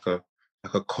had like a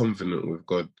covenant with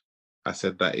God. I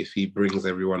said that if He brings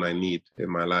everyone I need in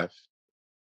my life,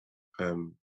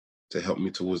 to help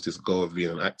me towards this goal of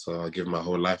being an actor, I'll give my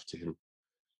whole life to Him.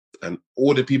 And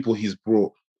all the people He's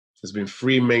brought, there's been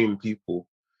three main people: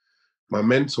 my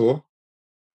mentor,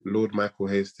 Lord Michael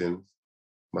Hastings,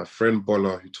 my friend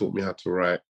Bola, who taught me how to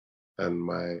write, and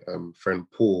my friend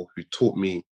Paul, who taught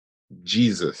me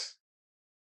Jesus.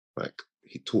 Like,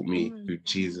 he taught me who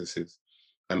Jesus is.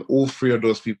 And all three of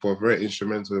those people are very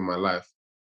instrumental in my life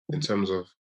in terms of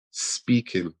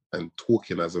speaking and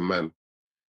talking as a man.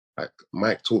 Like,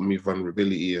 Mike taught me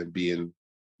vulnerability and being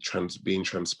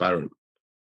transparent.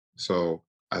 So,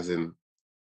 as in,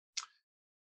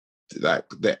 like,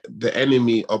 the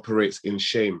enemy operates in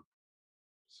shame.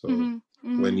 So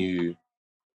when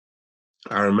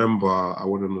I remember I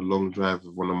went on a long drive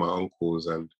with one of my uncles,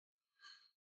 and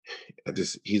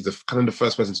he's the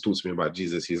first person to talk to me about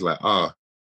Jesus. He's like,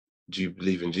 do you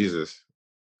believe in Jesus?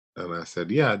 And I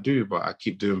said, yeah, I do, but I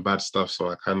keep doing bad stuff,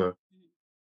 so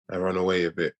I run away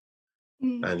a bit.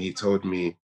 And he told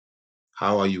me,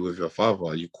 how are you with your father?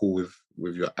 Are you cool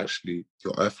with your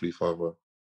earthly father?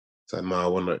 So I said, no, I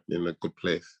want it in a good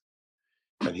place.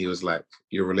 And he was like,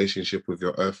 your relationship with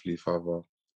your earthly father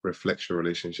reflects your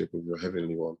relationship with your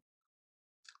heavenly one.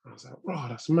 I was like, bro,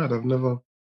 that's mad. I've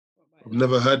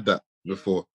never heard that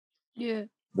before. Yeah.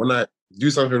 When I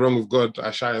do something wrong with God, I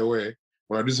shy away.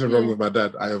 When I do something wrong with my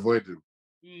dad, I avoid him.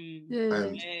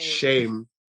 And shame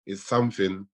is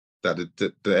something that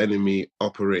the enemy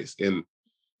operates in.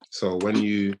 So when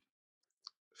you,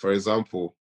 for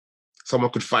example,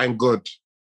 someone could find God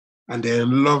and they're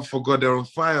in love for God, they're on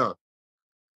fire.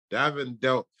 They haven't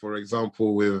dealt, for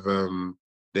example, with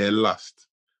their lust,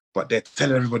 but they're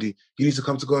telling everybody, you need to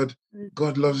come to God.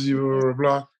 God loves you, blah, blah,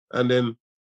 blah. And then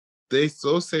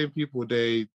those same people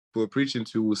they were preaching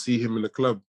to will see him in the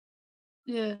club.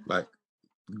 Yeah. Like,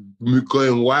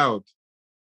 going wild.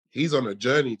 He's on a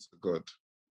journey to God.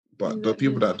 But the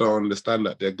people that don't understand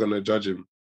that, they're going to judge him.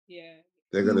 Yeah.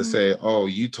 They're going to say, oh,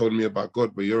 you told me about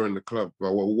God, but you're in the club.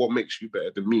 Well, what makes you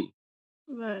better than me?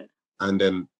 Right. And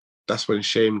then that's when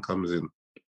shame comes in.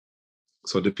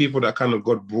 So the people that kind of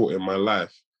God brought in my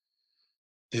life,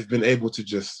 they've been able to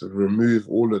just remove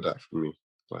all of that from me.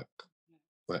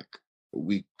 Like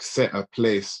we set a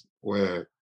place where,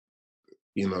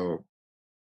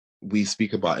 we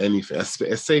speak about anything, a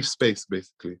safe space,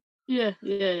 basically. Yeah.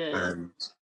 And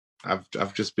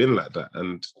I've just been like that.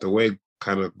 And the way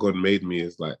kind of God made me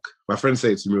is like, my friends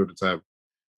say it to me all the time.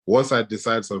 Once I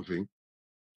decide something,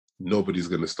 nobody's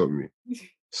going to stop me.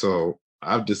 So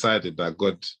I've decided that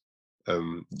God,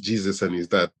 Jesus and his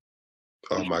dad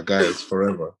are my guys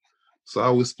forever. So I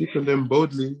will speak on them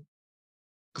boldly.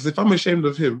 Because if I'm ashamed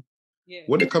of him,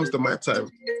 when it comes to my time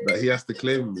that he has to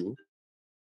claim me,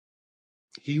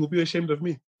 he will be ashamed of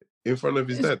me in front of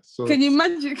his dad. So can you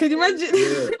imagine?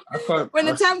 Yeah, I can't. When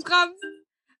the time comes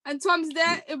and Tom's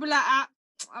there, it'll be like,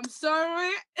 I'm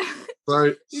sorry.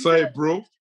 Sorry, bro.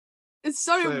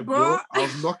 Sorry, bro. I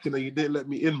was knocking and you didn't let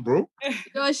me in, bro.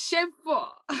 You're shameful.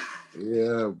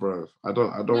 Yeah, bro. I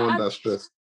don't want that stress.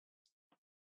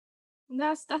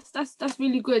 That's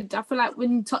really good. I feel like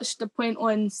when you touch the point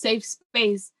on safe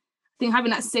space, I think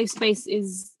having that safe space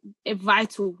is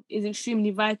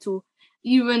extremely vital.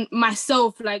 Even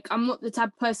myself, like, I'm not the type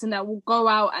of person that will go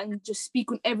out and just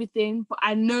speak on everything, but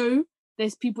I know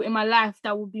there's people in my life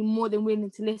that will be more than willing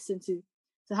to listen to.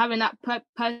 So having that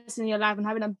person in your life and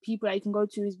having that people that you can go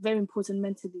to is very important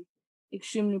mentally,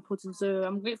 extremely important. So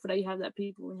I'm grateful that you have that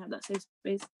people and you have that safe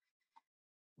space.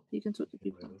 You can talk to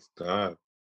people. God,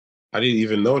 I didn't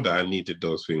even know that I needed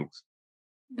those things.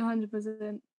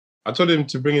 100%. I told him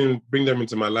to bring them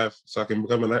into my life so I can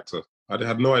become an actor. I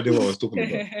had no idea what I was talking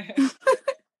about.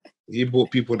 He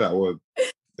brought people that were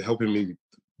helping me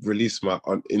release my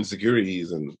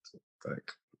insecurities and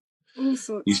like.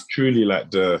 He's truly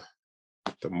like the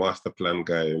master plan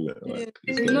guy. Like,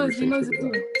 he knows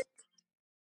it.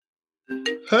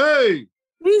 Hey!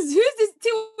 Who's this?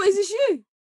 Tiwa, is this you?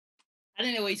 I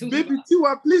don't know what you're talking Baby about.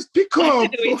 Tiwa, please pick up. I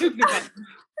don't know what you're talking about.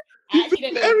 You've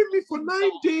been airing me for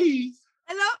 9 days.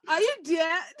 Hello, are you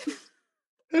there?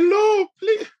 Hello,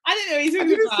 please. I don't know what you're talking I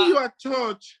didn't about. see you at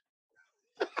church.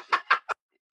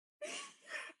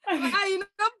 Why are you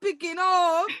not picking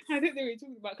up? I don't know what you're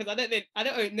talking about because I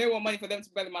don't owe no one money for them to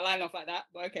belly my line off like that.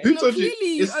 But okay. Who told you?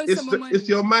 It's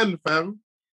your man, fam.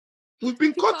 We've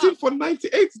been cutting for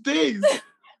 98 days.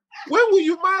 When will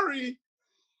you marry?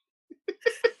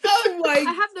 Oh my!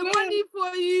 I have the money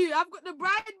for you. I've got the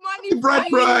bride money. Bride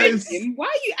price. Why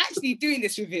are you actually doing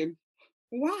this with him?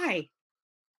 Why?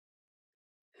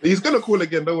 He's gonna call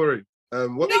again. Don't worry. Let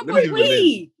me give him a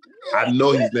name. I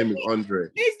know his name is Andre.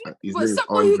 His name is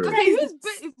Andre.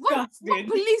 What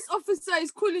police officer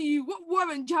is calling you? What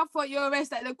warrant do you have for your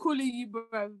arrest that they're calling you,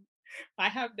 bro? I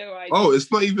have no idea. Oh,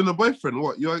 it's not even a boyfriend.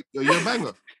 What? You're a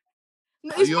banger.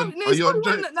 No, it's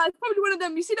probably one of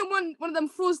them. You see them one of them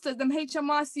fraudsters, them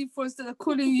HMRC fraudsters that are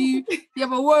calling you. You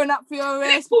have a warrant up for your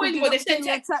arrest. They send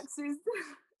your taxes.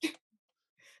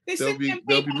 They'll be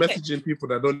messaging people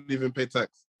that don't even pay tax.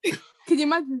 Can you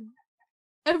imagine?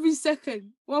 Every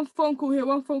second, one phone call here,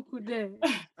 one phone call there.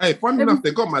 Hey, funny enough,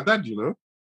 they got my dad. You know.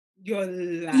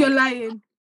 You're lying.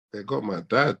 They got my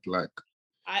dad. Like,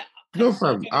 no,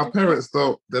 fam. Our parents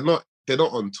don't. They're not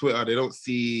on Twitter. They don't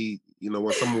see. You know,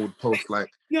 when someone would post like,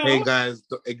 "Hey guys,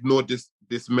 ignore this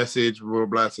message, blah, blah,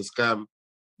 blah, it's a scam."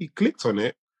 He clicked on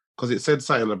it because it said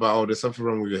something about, there's something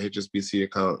wrong with your HSBC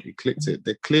account. He clicked it.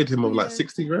 They cleared him of like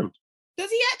 60 grand.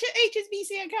 Does he actually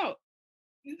HSBC account?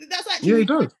 That's actually... Yeah, he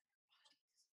does.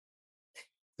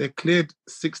 They cleared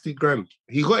 60 grand.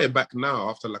 He got it back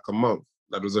now after like a month.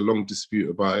 There was a long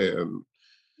dispute about it and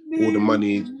all the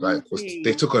money, like,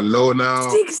 they took a loan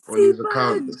out on his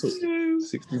account. They took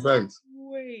 60 bags.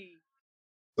 Wait.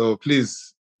 So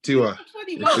please, Tiwa,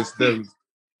 if it's them,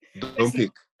 don't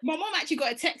pick. My mom actually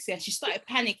got a text here. She started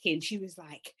panicking. She was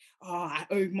like, "Oh, I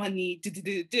owe money."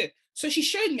 So she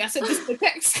showed me. I said, "This is the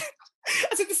text."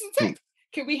 I said, "This is the text.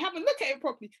 Can we have a look at it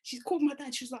properly?" She called my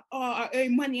dad. She was like, "Oh, I owe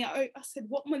money. I said,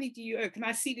 "What money do you owe? Can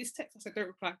I see this text?" I said, "Don't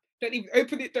reply. Don't even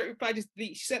open it. Don't reply. Just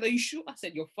delete." She said, "Are you sure?" I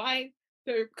said, "You're fine."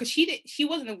 Because she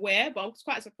wasn't aware, but I was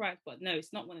quite surprised. But no,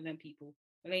 it's not one of them people.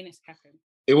 Elena's Catherine.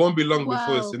 It won't be long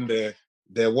before it's in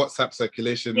their WhatsApp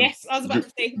circulation. Yes, I was about to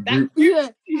say that. Yeah.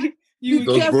 Be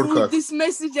careful with this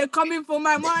message. They're coming for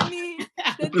my money.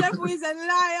 The devil is a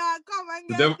liar. Come and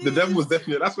get the devil was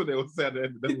definitely. That's what they will say at the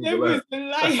end. The devil is a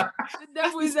liar. The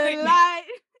devil is a lie.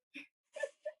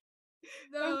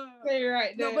 No,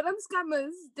 right. No, but them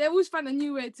scammers, they always find a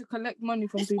new way to collect money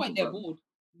from people. They're bored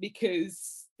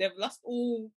because they've lost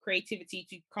all creativity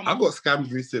to come. I got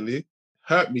scammed recently.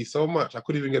 Hurt me so much. I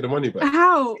couldn't even get the money back.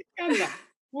 How?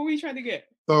 What were you trying to get?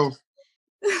 So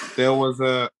there was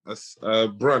a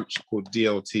brunch called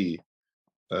DLT.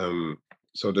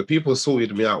 So the people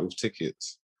sorted me out with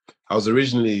tickets. I was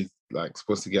originally like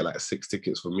supposed to get like 6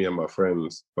 tickets for me and my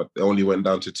friends, but they only went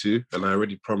down to 2, and I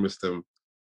already promised them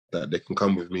that they can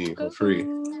come with me for free.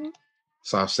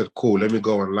 So I said, cool, let me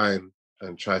go online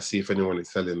and try to see if anyone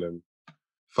is selling them.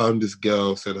 Found this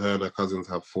girl, said her and her cousins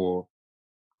have 4.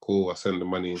 Cool, I send the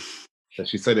money. And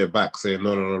she sent it back saying,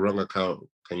 no, wrong account.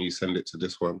 Can you send it to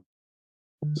this one?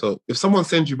 So if someone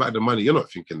sends you back the money, you're not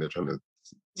thinking they're trying to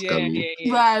scam you.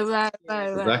 Yeah. Right.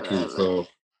 Exactly. So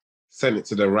send it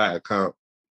to the right account.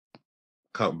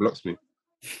 Account blocks me.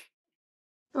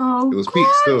 Oh, it was peak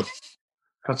still.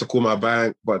 Had to call my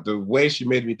bank, but the way she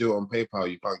made me do it on PayPal,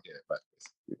 you can't get it back.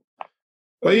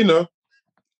 But you know,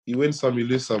 you win some, you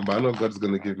lose some. But I know God's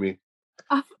gonna give me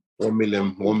 1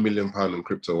 million pound in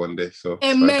crypto one day. So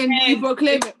amen. You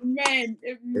proclaim it.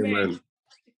 Amen.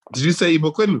 Did you say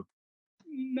Ibokwenu?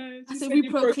 No, I said we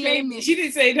proclaim it. She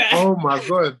didn't say that. Oh my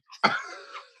God.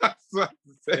 That's what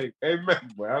I'm saying.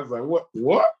 Amen, boy. I was like,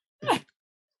 what?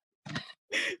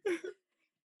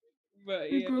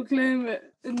 But we proclaim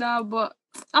it. No, but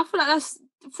I feel like that's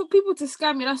for people to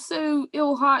scam me. That's so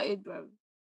ill-hearted, bro.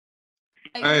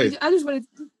 Like, hey, I just wanted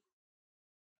to...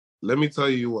 Let me tell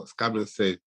you what scammers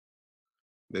say.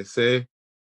 They say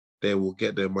they will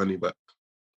get their money back.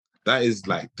 That is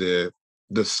like the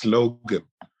slogan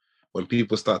when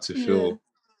people start to feel,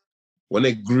 when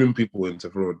they groom people into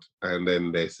fraud and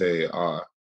then they say, and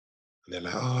they're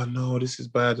like, oh no, this is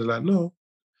bad. They're like, no,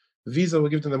 Visa will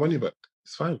give them the money back.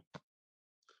 It's fine.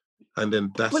 and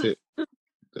then that's it.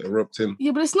 They erupt in.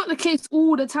 Yeah, but it's not the case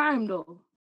all the time, though.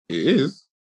 It is.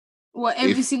 What,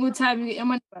 every single time you get your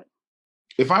money back?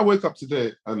 If I wake up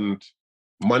today and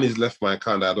money's left my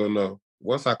account, I don't know.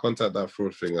 Once I contact that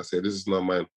fraud thing, I say, this is not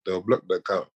mine. They'll block the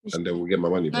account and then we'll get my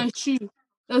money back. No, it's true.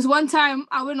 There was one time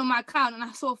I went on my account and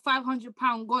I saw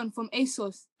 £500 gone from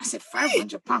ASOS. I said,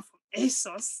 £500 from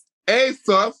ASOS?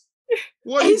 ASOS?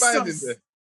 What are you buying in there?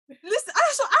 Listen,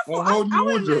 I went on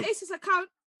my ASOS account.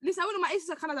 Listen, I went on my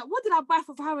ASOS account. I was like, what did I buy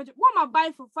for 500? What am I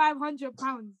buying for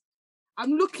 £500?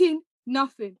 I'm looking,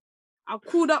 nothing. I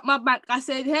called up my bank. I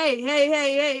said,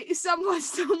 hey, someone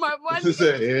stole my money.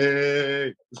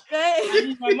 Hey. I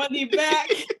need my money back.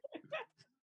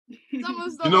 Someone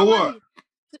stole you know my what? money.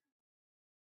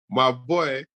 My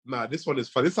boy, this one is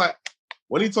fun. It's like,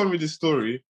 when he told me this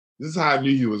story, this is how I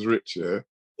knew he was rich, yeah?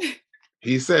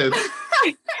 He said,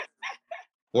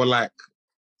 for like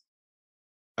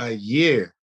a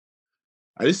year,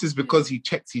 and this is because he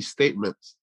checked his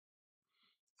statements,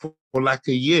 for like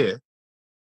a year,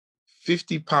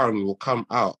 £50 will come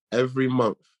out every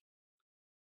month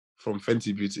from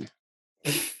Fenty Beauty.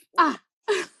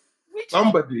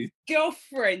 Somebody,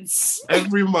 girlfriends,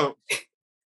 every month.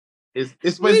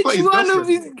 It's which not his one girlfriend. of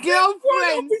his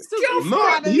girlfriends?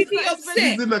 No, he's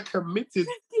in a committed. £50 a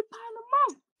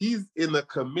month. He's in a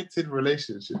committed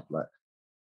relationship, like,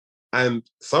 and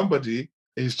somebody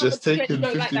is just taking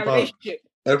 £50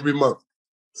 every month,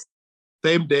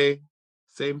 same day,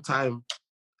 same time,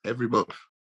 every month.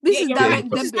 This is direct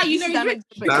debit. This is how you know he's rich.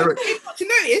 Direct. You got to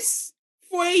notice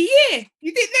for a year.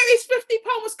 You didn't notice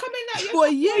 £50 was coming out for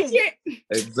a year.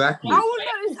 Exactly. I would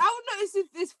notice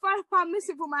if there's £5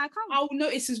 missing from my account. I would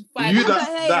notice it's £5. You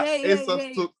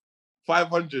ASOS took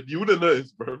 500. You wouldn't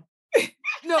notice, bro.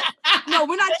 No.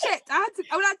 When I checked, I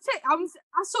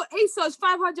saw ASOS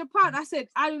 £500. I said,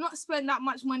 I do not spend that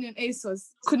much money on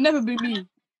ASOS. Could never be me.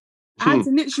 I had to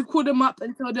literally call them up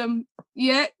and tell them,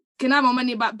 yeah, can I have my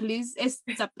money back, please? It's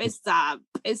up. Oh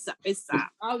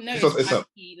no, it's up.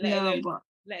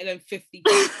 Let alone £50.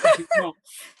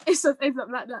 It's up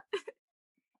like that.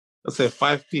 I said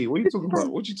 5p. What are you talking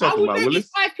about? What are you talking about, Willis?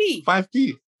 5p.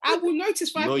 5p. I will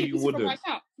notice 5p. No, you wouldn't.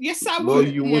 Yes, I would. No,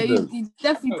 you wouldn't. You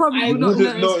definitely probably would not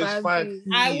notice 5p.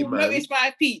 I will notice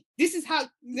 5p. This is how.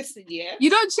 Listen, yeah. You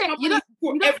don't check your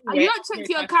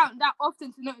account that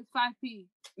often to notice 5p.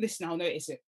 Listen, I'll notice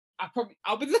it.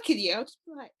 I'll be looking at you. I'll just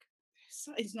be like,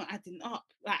 something's not adding up.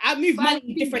 Like I move money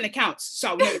in different accounts, so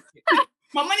I'll notice it.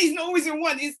 My money's not always in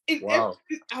one.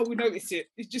 I will notice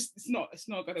it. It's not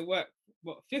gonna work.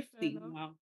 What 50?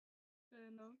 Wow.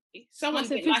 Someone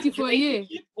said 50 for a year,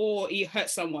 or he hurt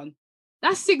someone.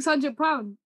 That's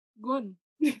 £600 gone.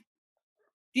 Did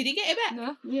he get it back?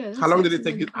 No, yeah. How long did it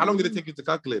take you? How long did it take you to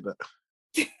calculate that?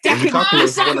 Don't do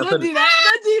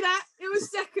that. It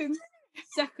was seconds.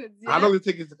 Yeah. How long did it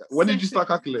take you? When did you start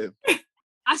calculating?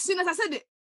 As soon as I said it,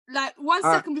 like 1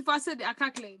 second before I said it, I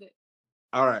calculated it.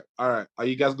 All right. Are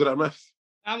you guys good at maths?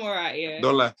 I'm all right. Yeah.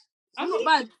 Don't lie. I'm not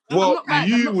bad. Well,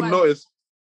 you would notice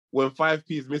when 5p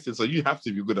is missing, so you have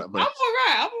to be good at maths. I'm all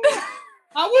right.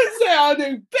 I wouldn't say I'll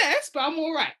do best, but I'm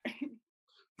all right.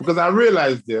 Because I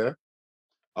realized,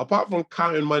 apart from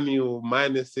counting money or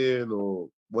minusing or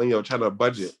when you're trying to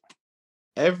budget,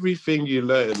 everything you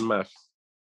learn in maths,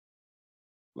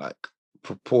 like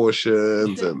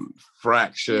proportions and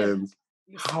fractions,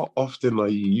 how often are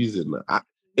you using that?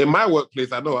 In my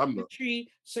workplace, I know I'm not.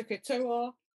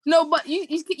 Secretary. No, but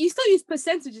you still use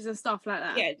percentages and stuff like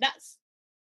that.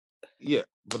 Yeah,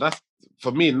 but that's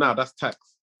for me now. That's tax.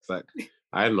 It's like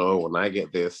I know when I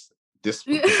get this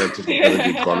percentage is going to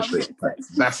be gone straight. Like,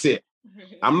 that's it.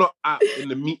 I'm not out in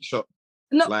the meat shop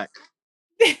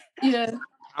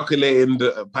calculating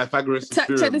the Pythagoras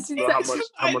theorem.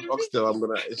 How much oxtail I'm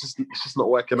gonna. It's just not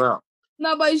working out.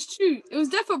 No, but it's true. It was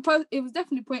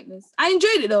definitely pointless. I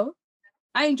enjoyed it though.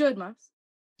 I enjoyed maths.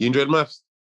 You enjoyed maths?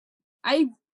 I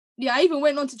even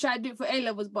went on to try to do it for A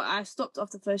levels, but I stopped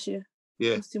after first year.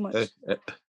 Yeah, it was too much.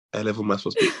 A level maths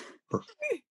was big. Let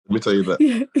me tell you that.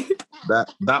 Yeah.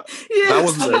 That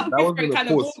wasn't a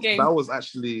course. That was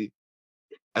actually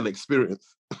an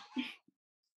experience.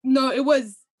 No, it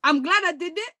was. I'm glad I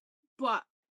did it, but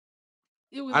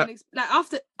it was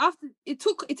after it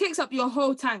takes up your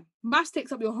whole time. Maths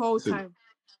takes up your whole time.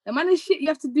 The amount of shit you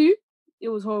have to do, it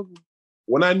was horrible.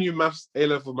 When I knew A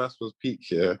level maths was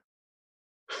peak, you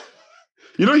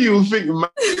would think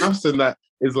maths and that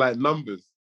is like numbers.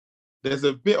 There's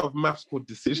a bit of maths called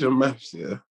decision maths,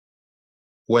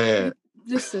 where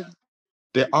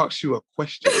they ask you a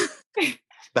question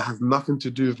that has nothing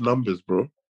to do with numbers, bro.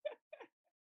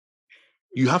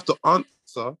 You have to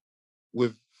answer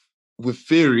with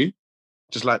theory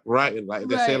just like writing, like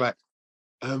they say like,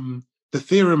 the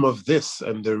theorem of this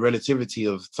and the relativity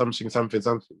of something.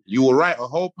 You will write a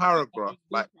whole paragraph,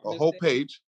 like a whole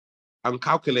page, and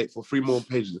calculate for 3 more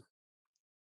pages.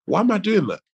 Why am I doing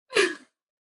that?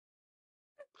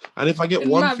 And if I get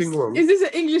one thing wrong... Is this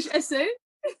an English essay?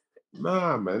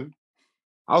 Nah, man.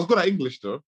 I was good at English,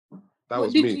 though. That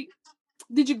was me.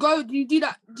 Did you do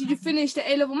that? Did you finish the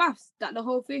A-level maths? The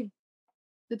whole thing?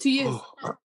 The 2 years?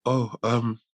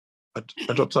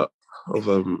 I dropped out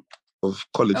of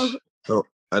college.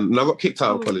 And I got kicked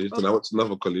out of college, and I went to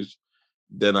another college.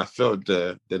 Then I failed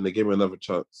there. Then they gave me another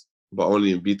chance, but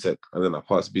only in BTech. And then I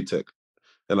passed BTech.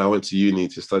 Then I went to uni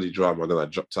to study drama. Then I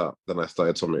dropped out. Then I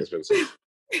started Tommy Expensive.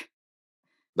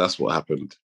 That's what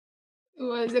happened.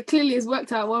 Well, clearly it's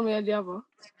worked out one way or the other.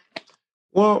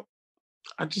 Well,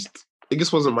 it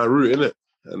just wasn't my route, innit?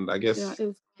 And I guess...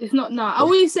 Yeah, it's not now. I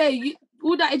always say,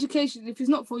 all that education, if it's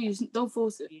not for you, don't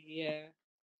force it. Yeah.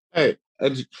 Hey, I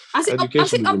think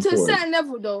up to a certain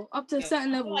level, though. Up to a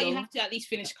certain level, you have to at least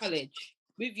finish college.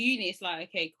 With uni, it's like,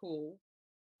 okay, cool.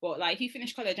 But like, if you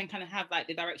finish college and kind of have like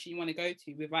the direction you want to go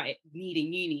to without it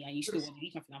needing uni, and you still want to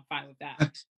do something, I'm fine with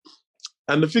that.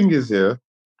 And the thing is, yeah,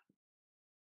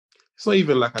 it's not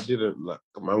even like I didn't like.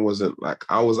 I wasn't like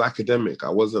I was academic. I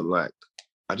wasn't like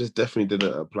I just definitely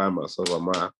didn't apply myself.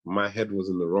 My head was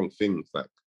in the wrong things. Like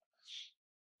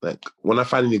when I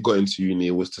finally got into uni,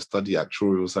 it was to study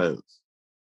actuarial science.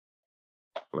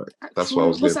 Like that's what I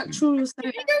was. What's actuarial science?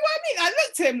 You know what I mean? I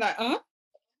looked at him like, huh?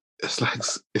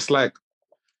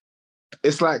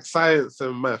 It's like science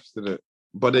and maths, isn't it?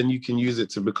 But then you can use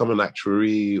it to become an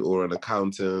actuary or an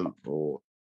accountant, or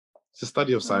it's a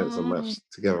study of science and maths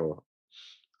together.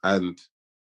 And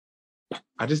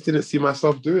I just didn't see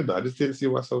myself doing that. I just didn't see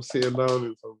myself sitting down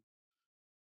in some...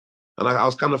 And I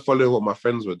was kind of following what my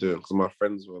friends were doing, because my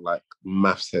friends were like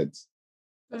maths heads.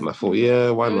 And I thought,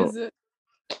 yeah, why not?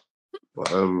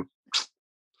 But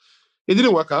it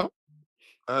didn't work out.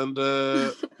 And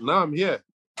now I'm here.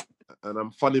 And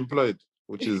I'm fun employed,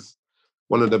 which is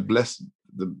one of the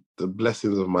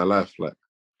blessings of my life. Like,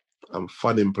 I'm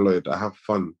fun employed. I have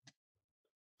fun.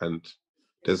 And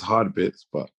there's hard bits,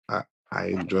 but I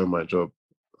enjoy my job.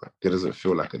 It doesn't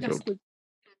feel like a job. Good.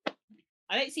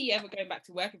 I don't see you ever going back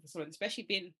to working for someone, especially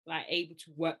being like able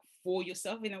to work for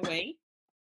yourself in a way.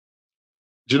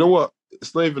 Do you know what?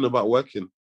 It's not even about working.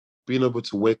 Being able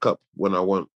to wake up when I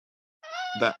want.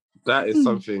 That is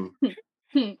something.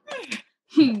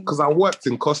 Because I worked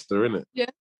in Costa, innit? Yeah.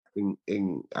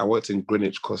 I worked in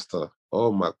Greenwich Costa.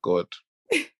 Oh my God.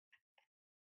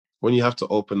 When you have to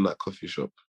open that coffee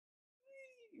shop.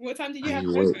 What time did you have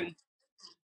to open?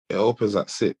 It opens at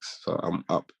 6, so I'm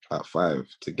up at 5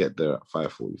 to get there at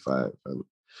 5:45, and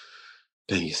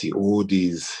then you see all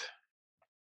these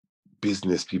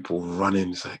business people running.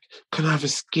 It's like, can I have a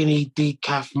skinny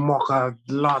decaf mocha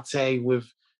latte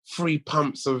with 3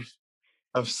 pumps of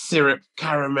syrup,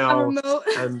 caramel,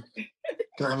 and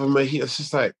can I have a mojito? It's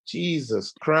just like,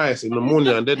 Jesus Christ, in the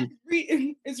morning, and then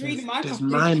there's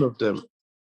 9 of them.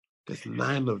 There's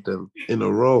 9 of them in a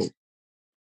row.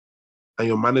 And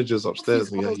your manager's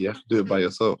upstairs, and you have to do it by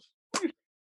yourself.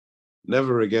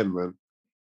 Never again, man.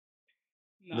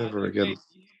 Never again.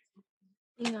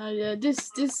 No, yeah,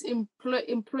 this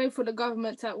employ for the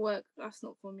government at work, that's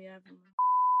not for me either, man.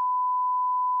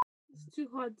 It's too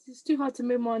hard. It's too hard to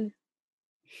make money.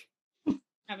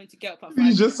 Having to get up at 5.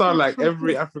 You just sound like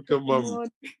every African mum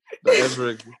that ever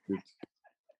existed.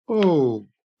 Oh,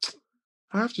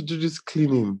 I have to do this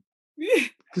cleaning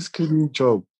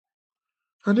job.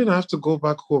 And then I have to go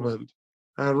back home and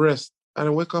I rest. And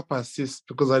I wake up at 6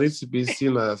 because I need to be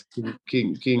seen as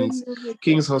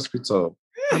King's Hospital.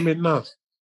 I'm enough.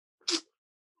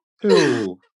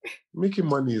 Oh, making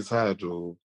money is hard.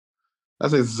 Oh,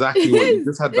 that's exactly what you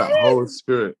just had, that whole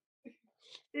spirit.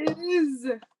 It is.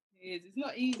 It's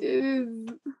not easy. It is.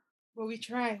 But we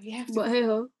try. We have to. But hey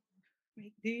ho. We're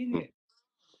doing it.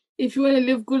 If you want to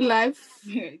live good life,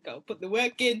 you gotta put the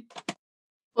work in.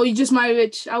 Or you just marry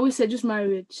rich. I always say just marry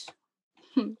rich.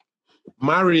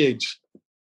 Marriage.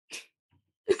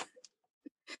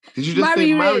 Did you just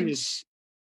say marriage?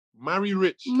 Marry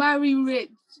rich. Marry rich.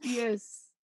 Yes.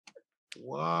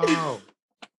 Wow.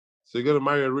 So you're gonna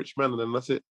marry a rich man and then that's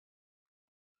it.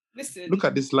 Listen. Look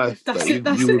at this life that you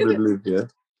would live, yeah?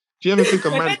 Do you ever think a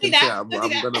man can say, I'm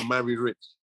gonna marry rich?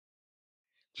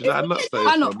 Do you know how nuts that is?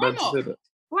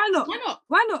 Why not? Why not?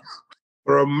 Why not?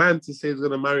 For a man to say he's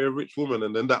gonna marry a rich woman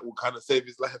and then that will kind of save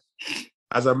his life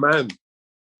as a man.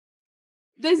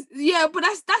 But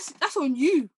that's on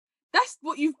you. That's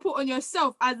what you've put on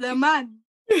yourself as a man.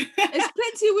 There's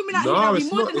plenty of women out here that be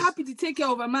more than happy to take care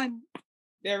of a man.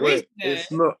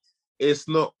 It's it's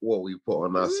not what we put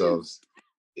on ourselves.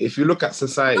 If you look at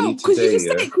society No, because today, you just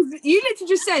said it. Because you literally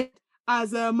just said,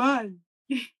 as a man,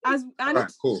 and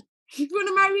right, cool. If you want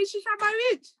to marry rich, you shall marry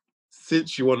rich.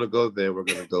 Since you want to go there, we're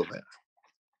gonna go there.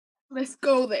 Let's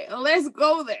go there. Let's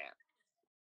go there.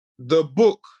 The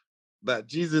book that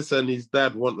Jesus and his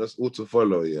dad want us all to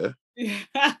follow, yeah?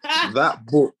 That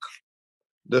book,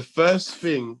 the first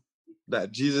thing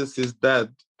that Jesus'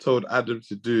 dad told Adam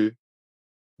to do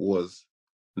was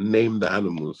name the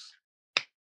animals.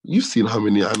 You've seen how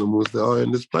many animals there are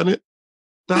in this planet.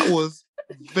 That was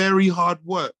very hard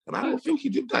work. And I don't think he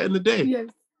did that in a day. Yes.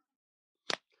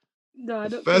 No, I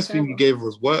the don't first think thing he gave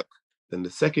was work. Then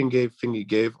the second thing he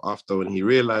gave after when he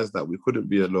realized that we couldn't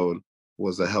be alone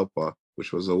was a helper,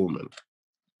 which was a woman.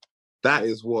 That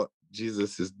is what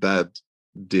Jesus' dad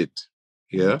did.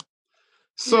 Yeah?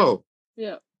 So,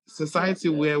 society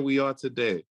where we are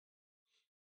today,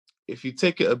 if you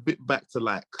take it a bit back to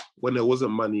like when there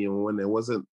wasn't money and when there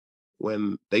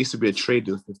used to be a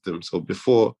trading system. So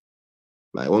before,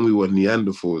 like when we were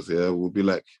Neanderthals, yeah, we'll be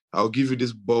like, I'll give you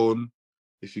this bone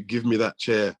if you give me that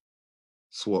chair,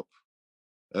 swap.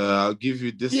 I'll give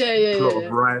you this plot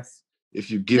of rice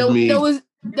if you give me.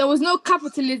 There was no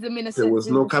capitalism in a sense. There was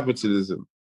no capitalism,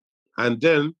 and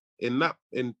then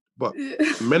but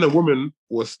men and women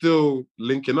were still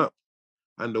linking up,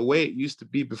 and the way it used to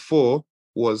be before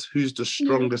was who's the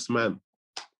strongest man.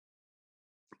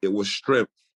 It was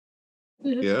strength.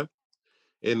 Yeah.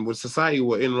 In the society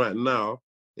we're in right now,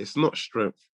 it's not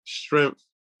strength. Strength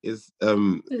is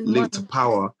linked to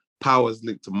power. Power is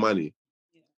linked to money.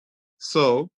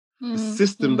 So the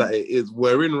system that it is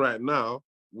we're in right now,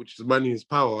 which is money is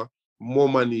power, more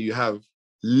money you have,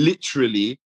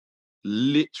 literally,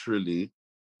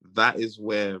 that is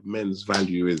where men's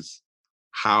value is.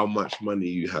 How much money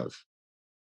you have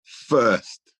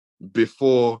first,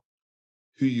 before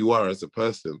who you are as a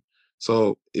person.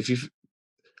 So if you,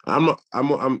 I'm,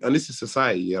 and this is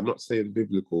society. I'm not saying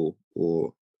biblical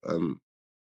or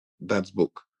Dad's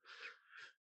book.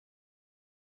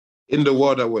 In the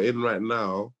world that we're in right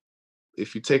now,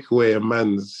 if you take away a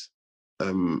man's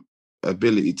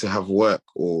ability to have work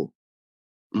or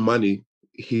money,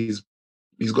 he's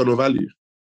got no value.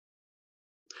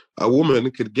 A woman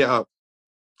could get up,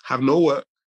 have no work,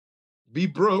 be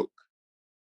broke,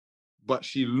 but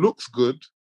she looks good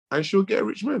and she'll get a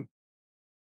rich man.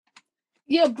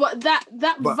 Yeah, but that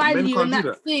value and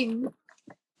that thing,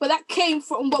 but that came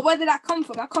from. But where did that come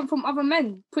from? That come from other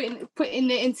men putting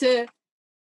it into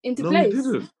place. No, it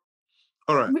didn't.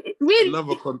 All right. Really,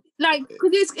 because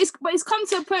it's come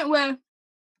to a point where,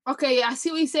 okay, I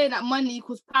see what you're saying, that money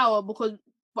equals power, but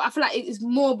I feel like it's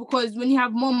more because when you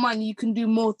have more money, you can do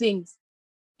more things.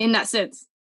 In that sense.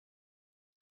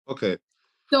 Okay.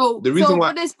 So the reason why,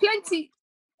 but there's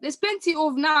plenty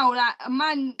of now like a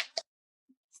man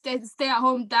stay at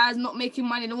home, dad's not making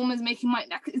money, the woman's making money.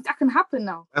 That can happen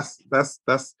now.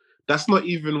 That's not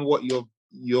even what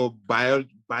you're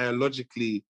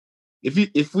biologically.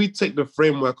 If we take the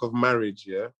framework of marriage,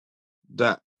 yeah,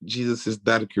 that Jesus'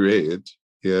 dad created,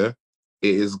 yeah,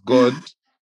 it is God.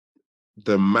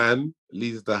 The man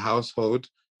leads the household,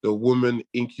 the woman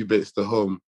incubates the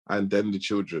home, and then the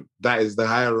children. That is the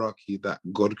hierarchy that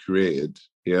God created,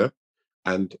 yeah?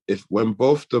 And when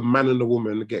both the man and the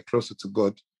woman get closer to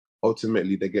God,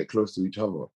 ultimately they get close to each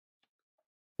other.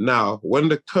 Now, when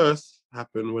the curse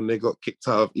happened, when they got kicked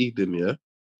out of Eden, yeah?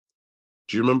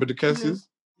 Do you remember the curses?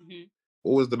 Mm-hmm.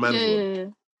 What was the man's one? Yeah.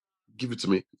 Give it to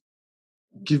me.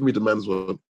 Give me the man's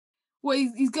one. Well,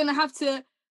 he's gonna have to.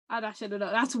 I don't know.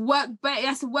 He has to work better. He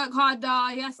has to work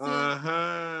harder. He has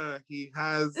to. He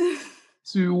has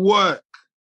to work.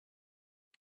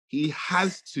 He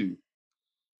has to.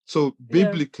 So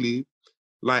biblically,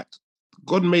 like,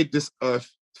 God made this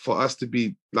earth for us to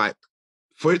be like,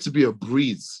 for it to be a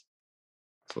breeze.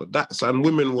 And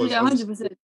women was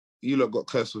 100%. You lot got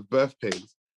cursed with birth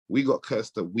pains. We got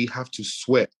cursed that we have to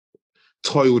sweat,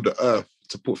 toil the earth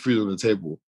to put food on the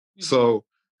table. Mm-hmm. So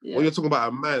when you're talking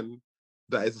about a man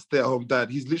that is a stay-at-home dad,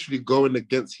 he's literally going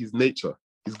against his nature.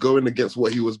 He's going against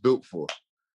what he was built for.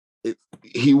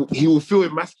 He will feel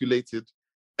emasculated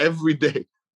every day.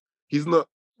 We're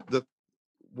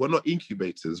not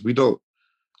incubators. We don't,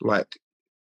 like,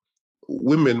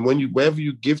 women, wherever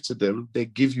you give to them, they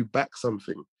give you back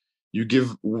something. You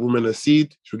give a woman a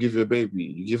seed, she'll give you a baby.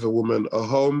 You give a woman a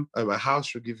home, a house,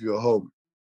 she'll give you a home.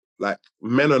 Like,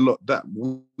 men are not that.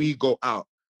 We go out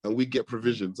and we get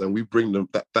provisions and we bring them.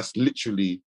 That's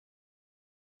literally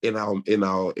in our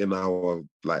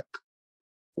like,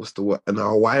 what's the word? In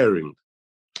our wiring.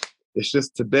 It's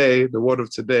just today, the world of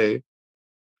today,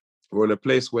 we're in a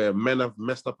place where men have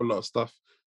messed up a lot of stuff.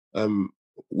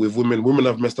 with women. Women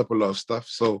have messed up a lot of stuff.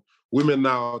 So women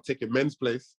now are taking men's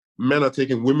place. Men are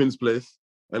taking women's place.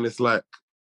 And it's like,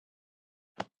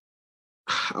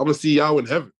 I want to see y'all in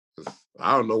heaven.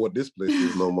 I don't know what this place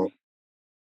is no more.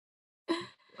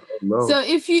 No. So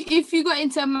if you got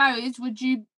into a marriage, would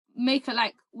you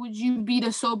would you be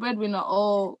the sole breadwinner,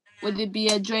 or would it be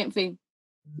a joint thing?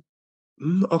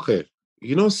 Okay.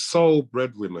 You know, sole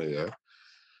breadwinner, yeah?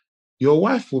 Your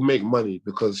wife will make money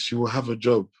because she will have a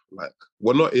job. Like,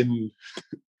 we're not in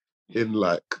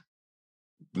like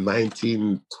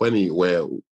 1920 where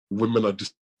women are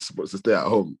just supposed to stay at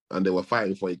home and they were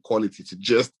fighting for equality to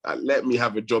just let me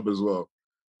have a job as well.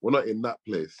 We're not in that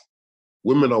place.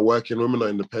 Women are working, women are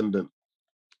independent,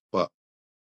 but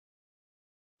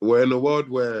we're in a world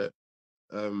where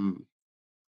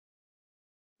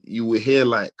you will hear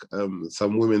like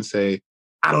some women say,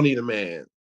 I don't need a man.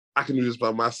 I can do this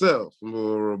by myself,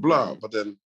 blah, blah, blah.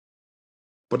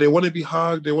 But they want to be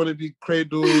hugged, they want to be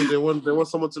cradled, they want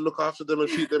someone to look after them and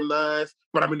treat them nice,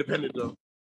 but I'm independent though.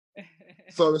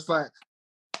 So it's like,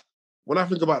 when I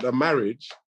think about the marriage,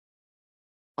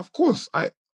 of course,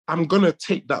 I'm going to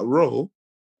take that role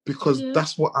because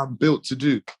that's what I'm built to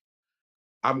do.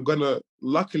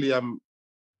 Luckily,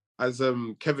 as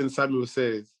Kevin Samuel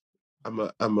says, don't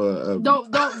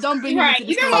bring him into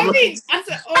this conversation.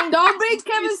 What I mean? Don't bring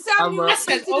Kevin Samuel into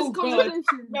this conversation.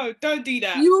 No, don't do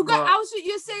that. You're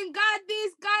saying God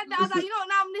this, God that. I was like,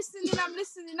 now I'm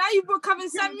listening. Now you brought Kevin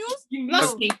Samuels. You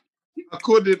lost me.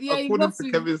 According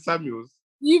to Kevin Samuels,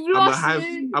 you've lost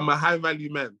me. I'm a high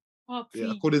value man. Oh,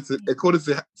 yeah, according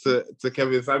to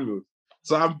Kevin Samuels.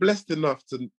 So I'm blessed enough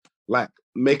to like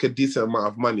make a decent amount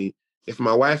of money. If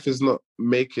my wife is not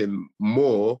making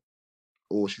more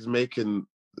or she's making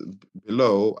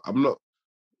below,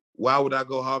 why would I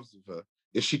go halves with her?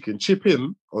 If she can chip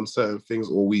in on certain things,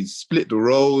 or we split the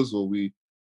roles, or we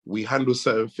handle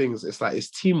certain things, it's like, it's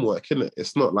teamwork, isn't it?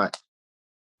 It's not like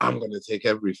I'm gonna take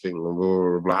everything, blah,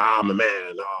 blah, blah, I'm a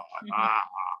man.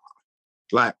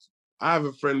 Like, I have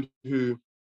a friend who,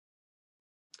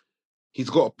 he's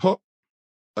got a pot.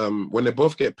 When they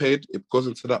both get paid, it goes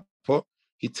into that pot.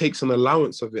 He takes an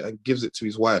allowance of it and gives it to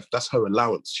his wife. That's her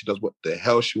allowance. She does what the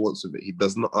hell she wants with it. He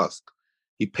does not ask.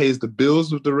 He pays the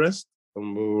bills with the rest,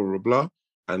 and blah, blah, blah, blah,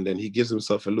 and then he gives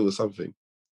himself a little something.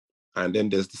 And then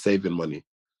there's the saving money.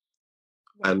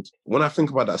 Right. And when I think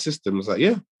about that system, it's like,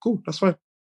 yeah, cool, that's fine.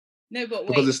 No, but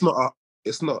because wait.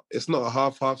 it's not a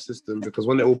half system, because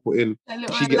when they all put in,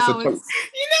 she gets a ton. You know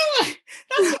what?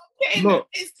 That's what I'm getting at.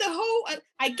 It's the whole.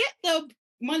 I get the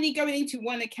money going into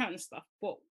one account and stuff,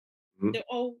 but the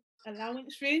whole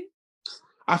allowance thing.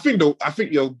 I think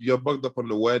you're bugged up on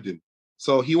the wording.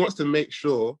 So he wants to make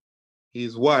sure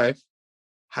his wife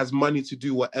has money to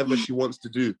do whatever she wants to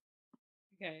do.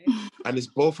 Okay. And it's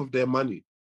both of their money.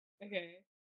 Okay.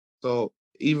 So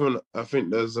even, I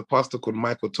think there's a pastor called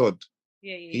Michael Todd.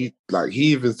 Yeah. He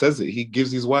even says it. He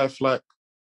gives his wife, like,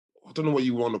 I don't know what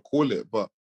you want to call it, but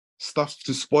stuff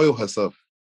to spoil herself.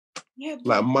 Yeah.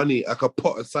 Like money, like a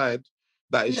pot aside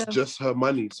that is just her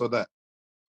money, so that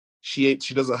she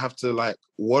doesn't have to like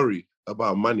worry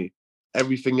about money.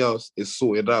 Everything else is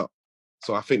sorted out.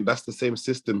 So I think that's the same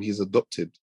system he's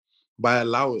adopted. By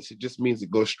allowance, it just means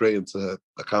it goes straight into her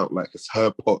account, like it's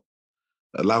her pot.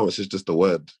 Allowance is just a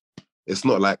word. It's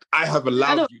not like, I have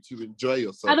allowed you to enjoy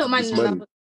yourself. I don't mind money.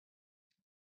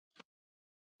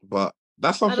 But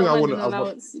that's something I want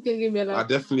to. You can give me allowance. I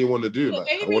definitely want to do. Look,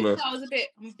 like, I'm a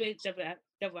bit devil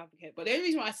advocate, but the only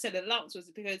reason why I said allowance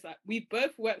was because like we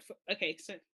both work for. Okay,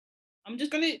 so I'm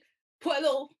just gonna put a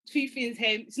little few things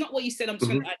here. It's not what you said. I'm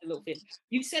just gonna add a little bit.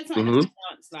 You said something that's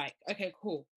allowance, like, okay,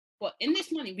 cool. But in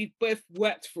this money, we both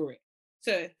worked for it.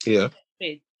 So yeah,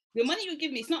 the money you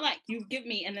give me, it's not like you give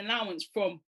me an allowance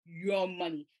from your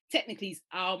money. Technically, it's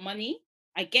our money.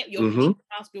 I get your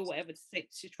house bill, whatever the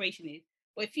situation is.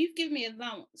 But if you give me an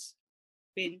allowance,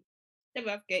 never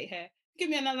have gate hair, give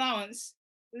me an allowance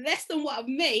less than what I've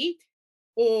made,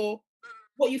 or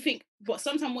what you think, but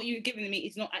sometimes what you're giving me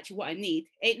is not actually what I need.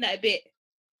 Ain't that a bit?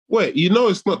 Wait,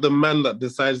 it's not the man that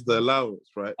decides the allowance,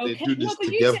 right? Okay. They do this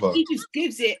together. You said he just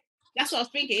gives it. That's what I was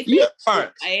thinking. All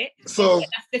right. So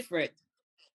that's different.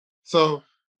 So,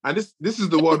 and this is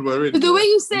the world we're in. But the way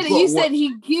you said it, you said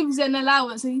he gives an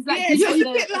allowance, and he's like, he's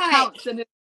got the accounts and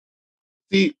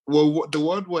see, well, the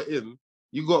world we're in,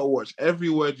 you got to watch every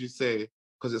word you say,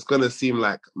 because it's going to seem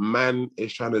like man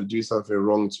is trying to do something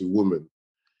wrong to woman.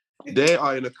 They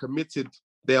are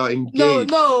they are engaged.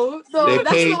 No, that's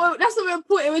not what we're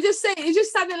putting. We're just saying, it's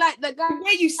just something like the guy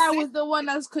was the one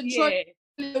that's controlling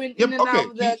in and out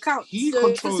of the account.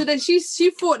 So then she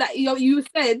thought that you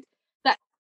said that.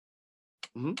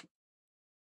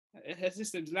 Her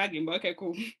system's lagging, but okay,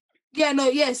 cool. Yeah, no,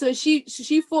 yeah. So she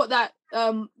thought that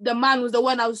the man was the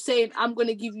one I was saying, I'm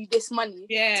gonna give you this money.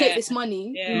 Yeah. Take this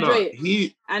money, Yeah. enjoy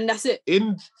it. And that's it.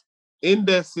 In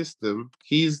their system,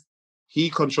 he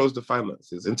controls the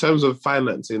finances. In terms of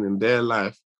financing in their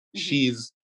life,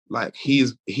 she's like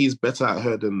he's better at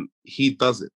her than he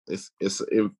does it.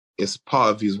 It's part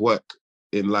of his work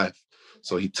in life.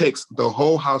 So he takes the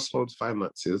whole household's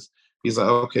finances. He's like,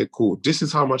 okay, cool. This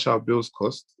is how much our bills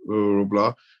cost, blah, blah,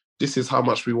 blah. This is how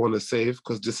much we want to save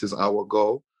because this is our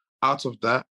goal. Out of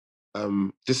that,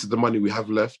 this is the money we have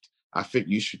left. I think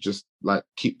you should just like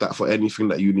keep that for anything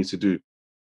that you need to do.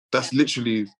 That's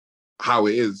literally how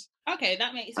it is. Okay,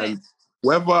 that makes sense. And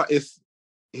whether it's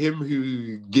him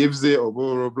who gives it or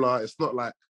blah, blah, blah, it's not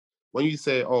like when you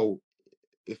say, oh,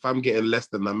 if I'm getting less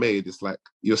than I made, it's like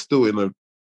you're still you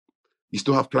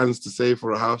still have plans to save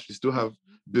for a house, you still have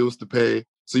bills to pay.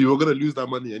 So you were going to lose that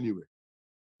money anyway.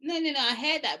 No, I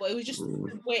heard that, but it was just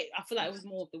the way. I feel like it was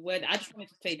more of the word. I just wanted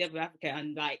to play devil advocate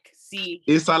and like see.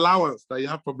 It's allowance that you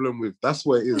have problem with. That's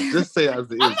what it is. Just say it as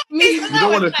it is. You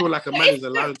don't want to feel like a man is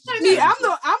allowed to. Me, I'm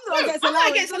not against allowance. I'm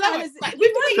not against allowance. Like,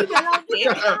 we give me allowance.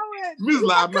 Means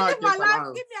like I'm not against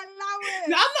allowance. Give me allowance.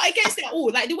 No, I'm not against it at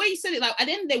all. Like the way you said it, like at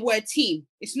the end of the day, we're a team.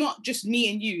 It's not just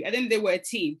me and you. At the end of the day, we're a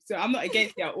team. So I'm not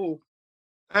against it at all.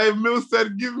 Hey, Mill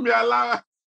said, give me allowance.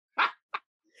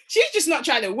 She's just not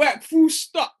trying to work. Full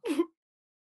stop.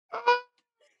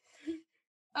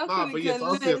 Nah, but yes, to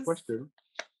answer your question,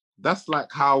 that's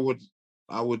like how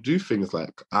I would do things.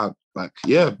 Like,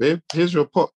 yeah, babe, here's your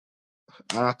pot.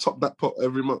 I top that pot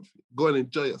every month. Go and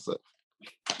enjoy yourself.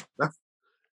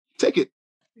 Take it.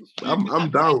 I'm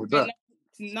down with that.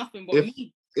 Nothing but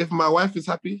me. If my wife is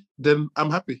happy, then I'm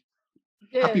happy.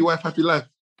 Yeah. Happy wife, happy life.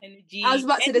 Energy. I was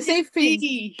about to say the same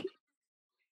thing.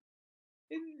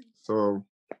 So,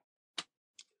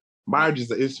 marriage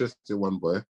is an interesting one,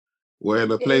 boy. We're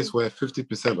in a place where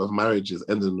 50% of marriages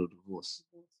end in a divorce.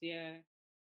 Yeah.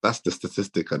 That's the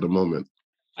statistic at the moment.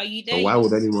 Are you there? So why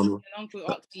would anyone? An uncle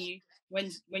asking you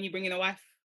when you bring in a wife?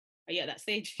 Are you at that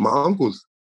stage? My uncles.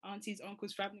 Aunties,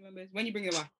 uncles, family members. When you bring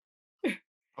in a wife?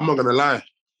 I'm not gonna lie.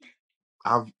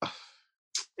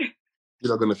 You're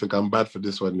not gonna think I'm bad for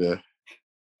this one, yeah.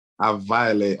 I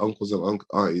violate uncles and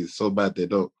aunties so bad they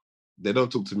don't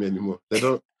talk to me anymore. They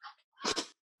don't,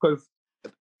 because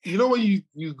you know when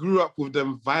you grew up with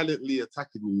them violently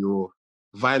attacking you or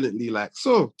violently like,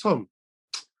 so Tom,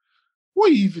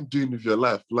 what are you even doing with your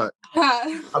life? Like,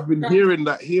 I've been hearing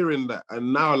that,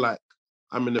 and now like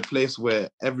I'm in a place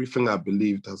where everything I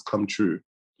believed has come true.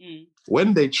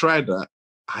 When they try that,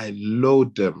 I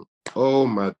load them. Oh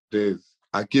my days.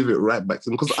 I give it right back to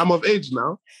them because I'm of age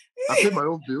now. I pay my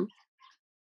own bill.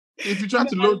 If you try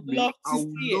to load me, I'll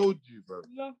load you, bro.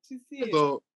 Love to see it.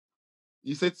 So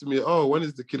you say to me, oh, when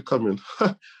is the kid coming?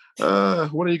 When are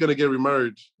you going to get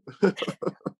remarried?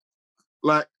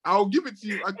 Like, I'll give it to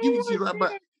you. I'll give it to you right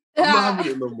back. I'm not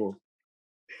having it no more.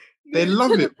 They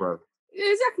love it, bro.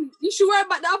 Exactly. You should worry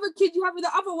about the other kid you have with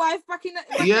the other wife back in the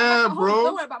yeah, bro.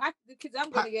 Don't worry about the kids I'm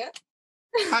going to get.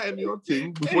 Tighten your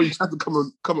thing before you try to come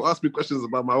and ask me questions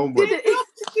about my own body.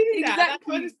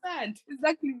 Exactly. I understand.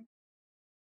 Exactly.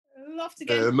 I love to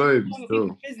get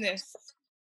business.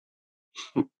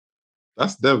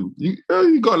 That's them. You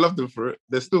gotta love them for it.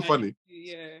 They're still funny.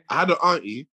 Yeah. I had an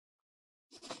auntie.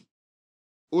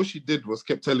 All she did was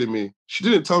kept telling me. She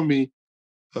didn't tell me,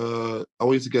 I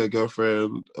want you to get a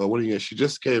girlfriend. She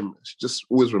just came. She just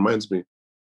always reminds me,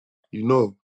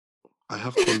 I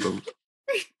have condoms.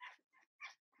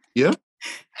 Yeah?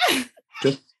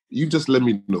 You just let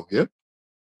me know, yeah?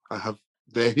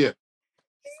 They're here.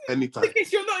 Anytime.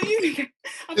 Because you're not using it.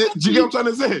 Do you get what I'm trying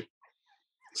to say?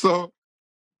 So,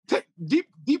 deep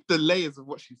the layers of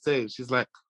what she's saying. She's like,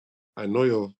 I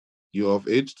know you're of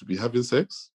age to be having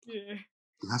sex. Yeah.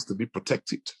 It has to be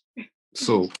protected.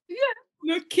 So. Yeah.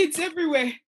 No kids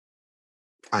everywhere.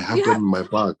 I have them in my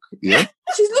bag. Yeah?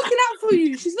 She's looking out for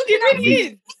you. She's looking out for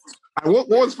you. And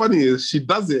what's funny is she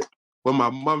does it when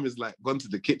my mum is like gone to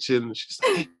the kitchen. She's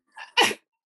like,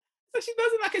 so she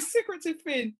does it like a secretive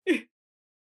thing. She's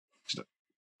like,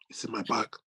 it's in my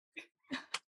bag.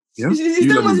 Yeah?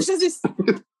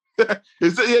 The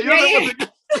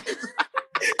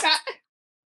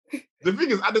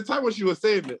thing is, at the time when she was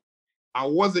saying it, I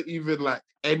wasn't even like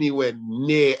anywhere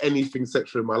near anything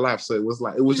sexual in my life. So it was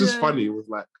just funny. It was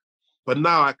like, but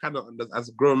now I kind of, as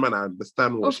a grown man, I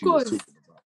understand what she was talking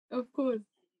about. Of course.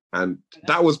 And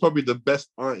that was probably the best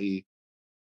auntie.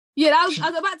 Yeah, I was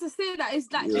about to say that. It's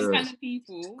like these kind of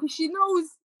people. Because she knows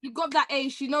you got that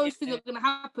age, she knows things are going to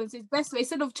happen. So it's best way,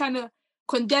 instead of trying to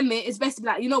condemn it, it's best to be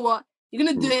like, you know what? You're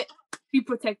gonna do it. Be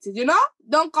protected. You know.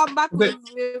 Don't come back with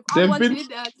unwanted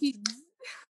kids.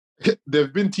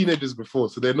 They've been teenagers before,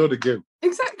 so they know the game.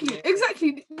 Exactly.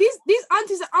 These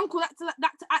aunties and uncles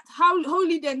that act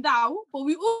holier than thou, but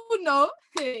we all know,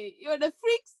 hey, you're the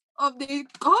freaks of the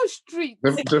whole street.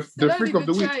 The freak of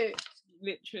the week. It.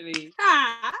 Literally.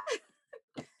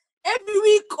 Every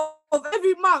week of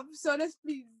every month, so let's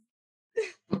please.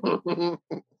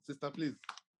 Sister, please.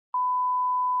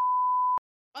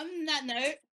 On that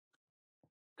note,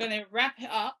 gonna wrap it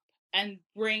up and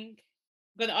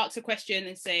gonna ask a question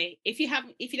and say, if you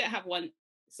don't have one,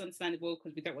 it's understandable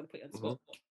because we don't want to put you on the spot.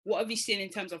 What have you seen in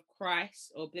terms of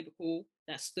Christ or biblical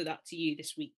that stood out to you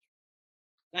this week?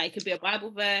 Like, it could be a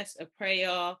Bible verse, a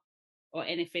prayer, or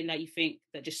anything that you think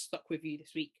that just stuck with you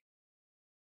this week.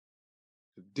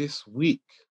 This week?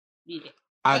 Yeah.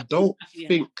 I don't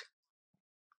think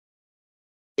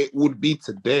it would be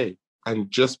today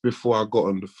and just before I got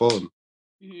on the phone.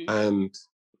 And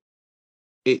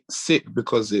it's sick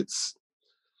because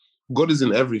God is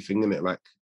in everything, innit? Like,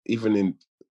 even in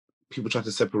people try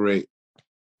to separate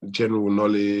general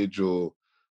knowledge, or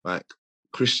like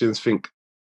Christians think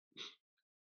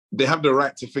they have the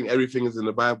right to think everything is in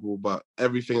the Bible, but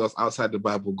everything else outside the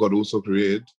Bible, God also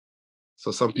created.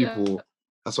 So some people,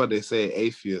 that's why they say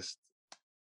atheists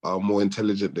are more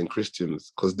intelligent than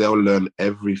Christians, because they'll learn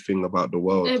everything about the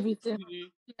world. Everything.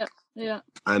 Yeah.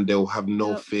 And they'll have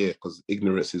no fear because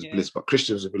ignorance is bliss. But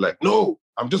Christians will be like, no,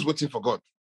 I'm just waiting for God.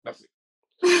 That's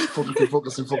it.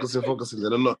 Focusing.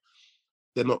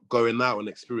 They're not going out and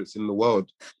experiencing the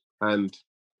world. And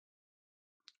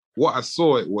what I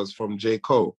saw, it was from J.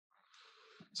 Cole.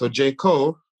 So J.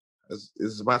 Cole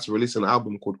is about to release an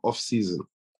album called Off Season.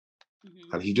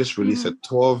 And he just released a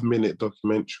 12-minute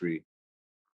documentary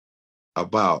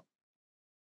about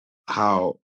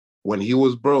how when he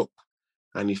was broke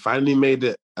and he finally made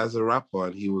it as a rapper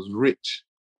and he was rich,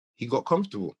 he got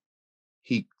comfortable.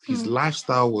 His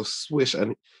lifestyle was swish.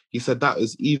 And he said that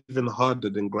is even harder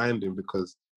than grinding,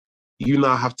 because you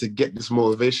now have to get this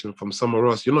motivation from somewhere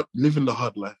else. You're not living the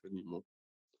hard life anymore.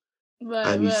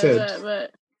 And he said,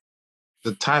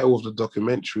 the title of the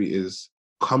documentary is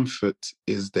Comfort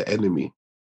is the Enemy.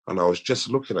 And I was just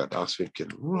looking at that, I was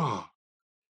thinking, raw.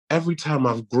 Every time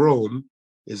I've grown,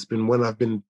 it's been when I've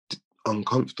been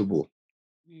uncomfortable.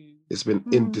 It's been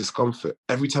in discomfort.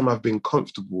 Every time I've been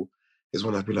comfortable is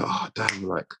when I've been like, oh, damn,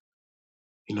 like,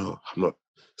 you know, I'm not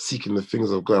seeking the things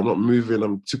of God. I'm not moving.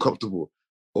 I'm too comfortable.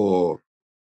 Or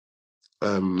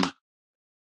on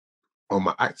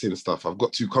my acting stuff, I've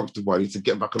got too comfortable. I need to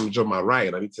get back on the job, my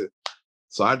writing.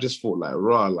 So I just thought, like,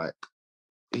 raw, like,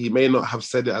 he may not have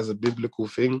said it as a biblical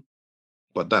thing,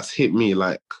 but that's hit me,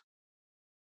 like,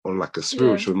 on like a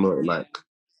spiritual note. Like,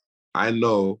 I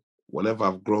know whenever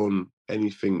I've grown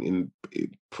anything in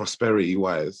prosperity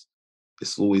wise,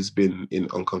 it's always been in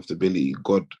uncomfortability.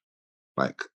 God,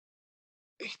 like,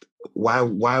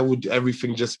 why would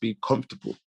everything just be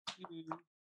comfortable?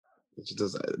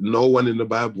 No one in the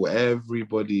Bible,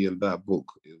 everybody in that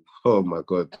book, oh my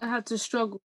God, I had to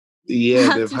struggle.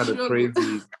 Yeah, they've had a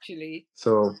crazy. Actually.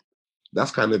 So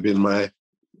that's kind of been my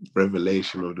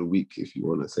revelation of the week, if you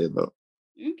want to say that.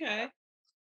 Okay.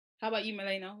 How about you,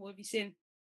 Milena? What have you seen?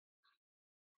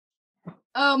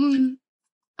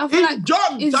 I feel like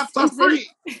John chapter 3.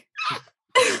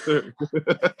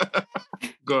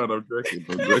 God, I'm joking.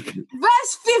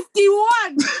 Verse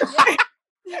 51.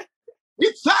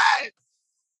 It says,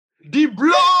 the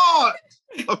blood.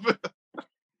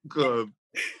 God.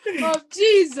 Of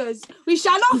Jesus, we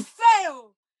shall not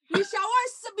fail. We shall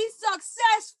always be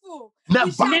successful.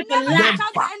 We shall never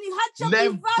encounter any hardship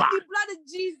without the blood of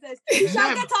Jesus. He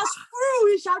shall get us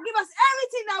through. He shall give us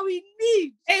everything that we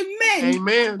need.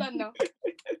 Amen. I don't know.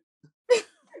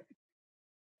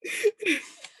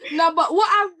 No, but what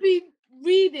I've been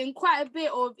reading quite a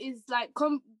bit of is like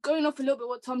going off a little bit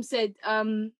what Tom said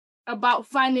about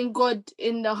finding God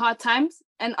in the hard times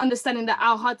and understanding that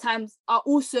our hard times are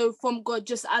also from God,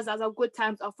 just as our good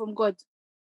times are from God.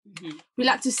 We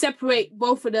like to separate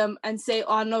both of them and say,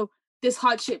 oh no, this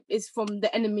hardship is from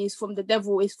the enemy, is from the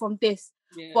devil, is from this.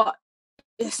 But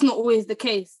it's not always the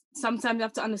case. Sometimes you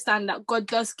have to understand that God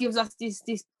does gives us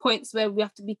these points where we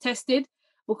have to be tested,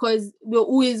 because we're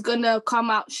always gonna come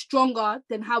out stronger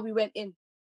than how we went in.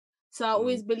 So I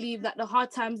always believe that the hard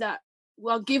times that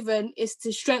we're given is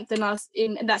to strengthen us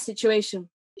in that situation.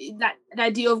 That the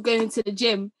idea of going to the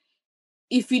gym,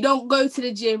 if you don't go to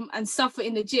the gym and suffer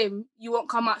in the gym, you won't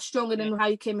come out stronger than how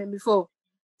you came in before.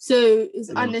 So it's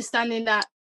understanding that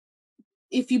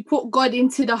if you put God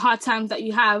into the hard times that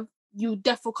you have, you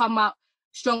definitely come out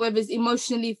stronger, whether it's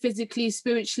emotionally, physically,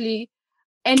 spiritually,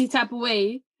 any type of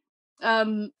way.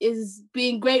 is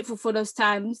being grateful for those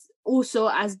times, also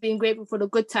as being grateful for the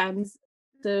good times.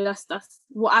 So that's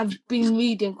what I've been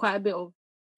reading quite a bit of.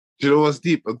 Do you know what's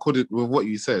deep? According with what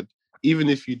you said, even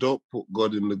if you don't put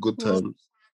God in the good times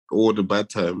or the bad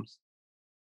times,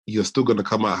 you're still going to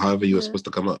come out however you're supposed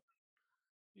to come out.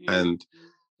 And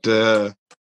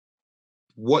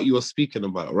what you're speaking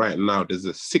about right now, there's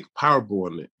a sick parable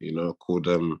on it, you know, called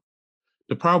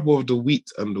the parable of the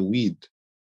wheat and the weed.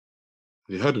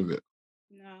 Have you heard of it?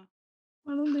 No.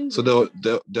 I don't think so.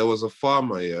 There was a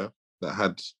farmer, that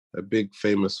had a big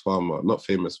famous farmer, not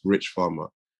famous, rich farmer,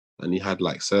 and he had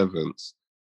like servants.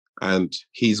 And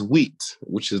his wheat,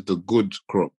 which is the good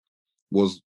crop,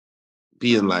 was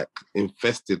being like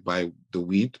infested by the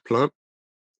weed plant.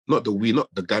 Not the weed, not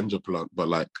the ganja plant, but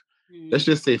like, let's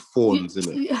just say thorns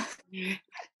in it. Yeah.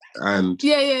 And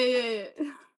yeah.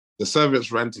 The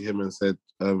servants ran to him and said,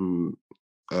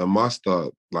 master,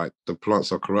 like the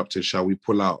plants are corrupted. Shall we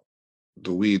pull out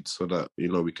the weed so that, you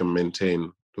know, we can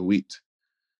maintain the wheat?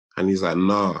 And he's like,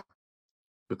 nah,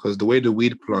 because the way the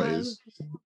weed plant is,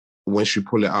 once you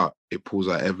pull it out, it pulls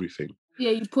out everything.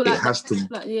 Yeah, you pull it out has to.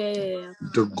 Yeah.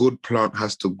 The good plant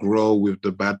has to grow with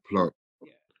the bad plant,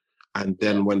 and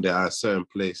then when they're at a certain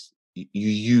place, you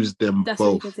use them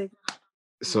both.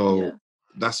 So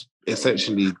that's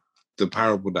essentially the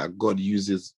parable that God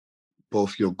uses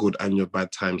both your good and your bad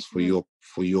times for your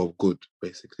good,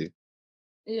 basically.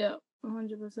 Yeah,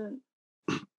 100%.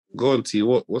 Go on, T.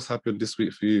 What's happened this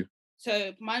week for you?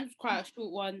 So mine's quite a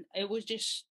short one. It was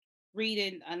just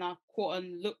reading, and I caught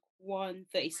on Luke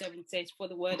 1:37 says, "For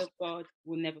the word of God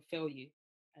will never fail you,"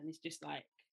 and it's just like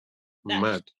that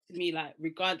Mad to me. Like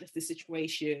regardless of the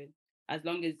situation, as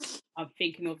long as I'm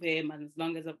thinking of Him, and as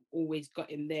long as I've always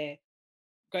got Him there,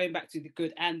 going back to the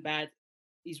good and bad,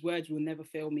 His words will never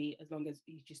fail me as long as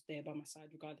He's just there by my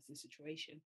side, regardless of the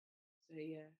situation. So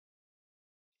yeah.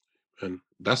 And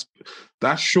that's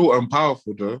short and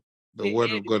powerful, though. The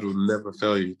word of God will never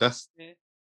fail you. That's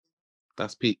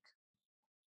peak.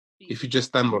 If you just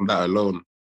stand on that alone,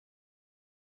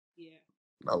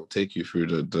 that will take you through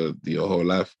your whole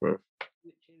life, bro.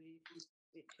 Literally.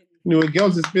 Anyway,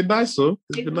 girls, it's been nice, though.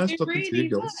 It's been nice talking really to you,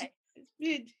 girls. Nice. It's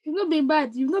good. You've not been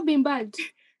bad. You've not been bad.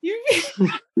 Why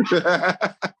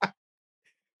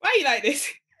are you like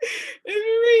this? It's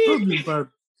really not been bad.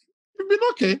 You've been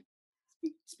okay.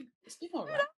 It's been all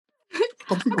right.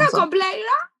 I can't complain,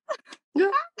 là. Yeah,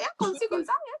 comme ci, comme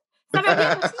ça. Ça va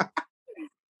bien aussi.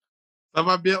 Ça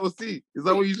va bien aussi. Is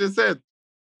that what you just said?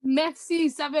 Merci,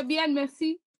 ça va bien,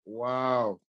 merci.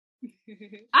 Wow. I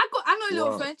know a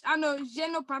little French. I know je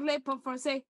ne parle pas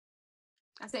français.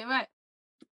 I say it right.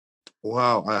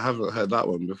 Wow, I haven't heard that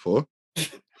one before.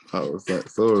 That was like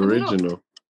so original.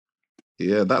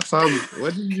 Yeah, that sounds.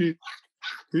 Where did you?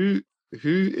 Who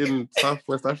in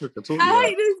Southwest Africa taught you that? I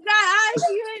hate this guy. I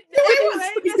actually hate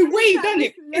It's the way you done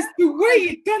it. It's the way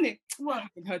you done it. What? I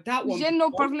haven't heard that one. Je ne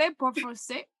parle pas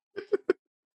français.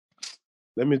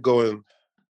 Let me go and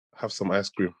have some ice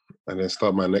cream and then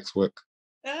start my next work.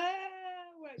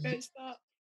 Work don't start.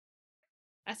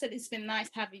 I said it's been nice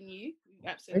having you.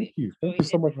 Absolutely. Thank you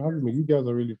so much for having me. You guys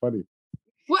are really funny.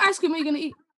 What ice cream are you gonna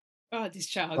eat? Oh, this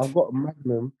child. I've got a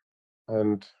Magnum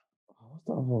and what's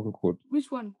that other one called?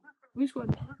 Which one? I'm actually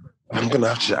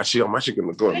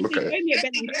gonna go and look at it.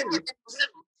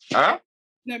 Huh?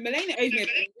 No, Melania owes me a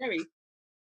Ben & Jerry.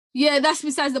 Yeah, that's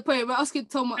besides the point. We're asking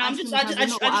Tom. I just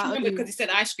remember because he said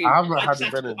ice cream. I haven't had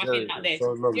a Ben & Jerry in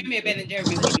so long. Give me a Ben & Jerry,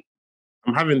 Melania.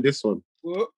 I'm having this one.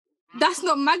 What? That's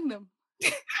not Magnum.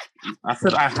 I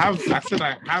said I have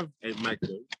a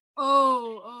Magnum.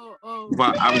 Oh.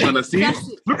 But I'm gonna see.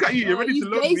 Classic. Look at you. You're ready to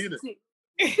load me, innit?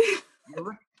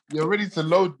 You're ready to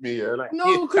load me. Yeah? Like,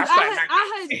 no, because I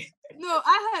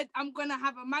heard I'm gonna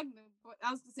have a Magnum, but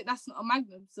I was gonna say that's not a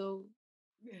Magnum. So.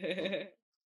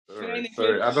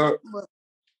 Sorry.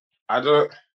 I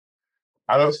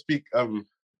don't speak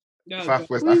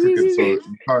Southwest African, so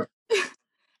you can't.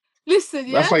 Listen,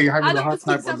 yeah. That's why you're having a hard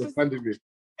time understanding me.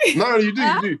 No, you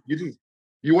do.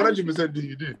 You 100% do.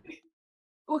 You do.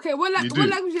 Okay, what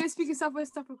language do you speak in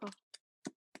Southwest Africa?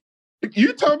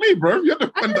 You tell me, bro. You're the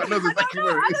one that knows exactly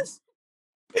where it is.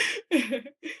 I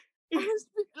don't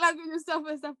speak language in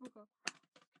Southwest Africa.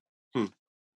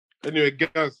 Anyway,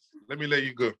 guys, let me let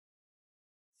you go.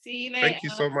 See you later. Thank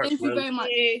you so much. Thank you very much.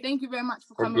 Thank you very much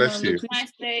for coming. God bless you.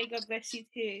 Nice day. God bless you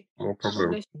too. No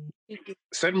problem.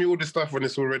 Send me all the stuff when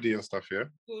it's all ready and stuff, yeah?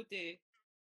 Will do.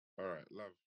 All right,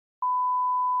 love.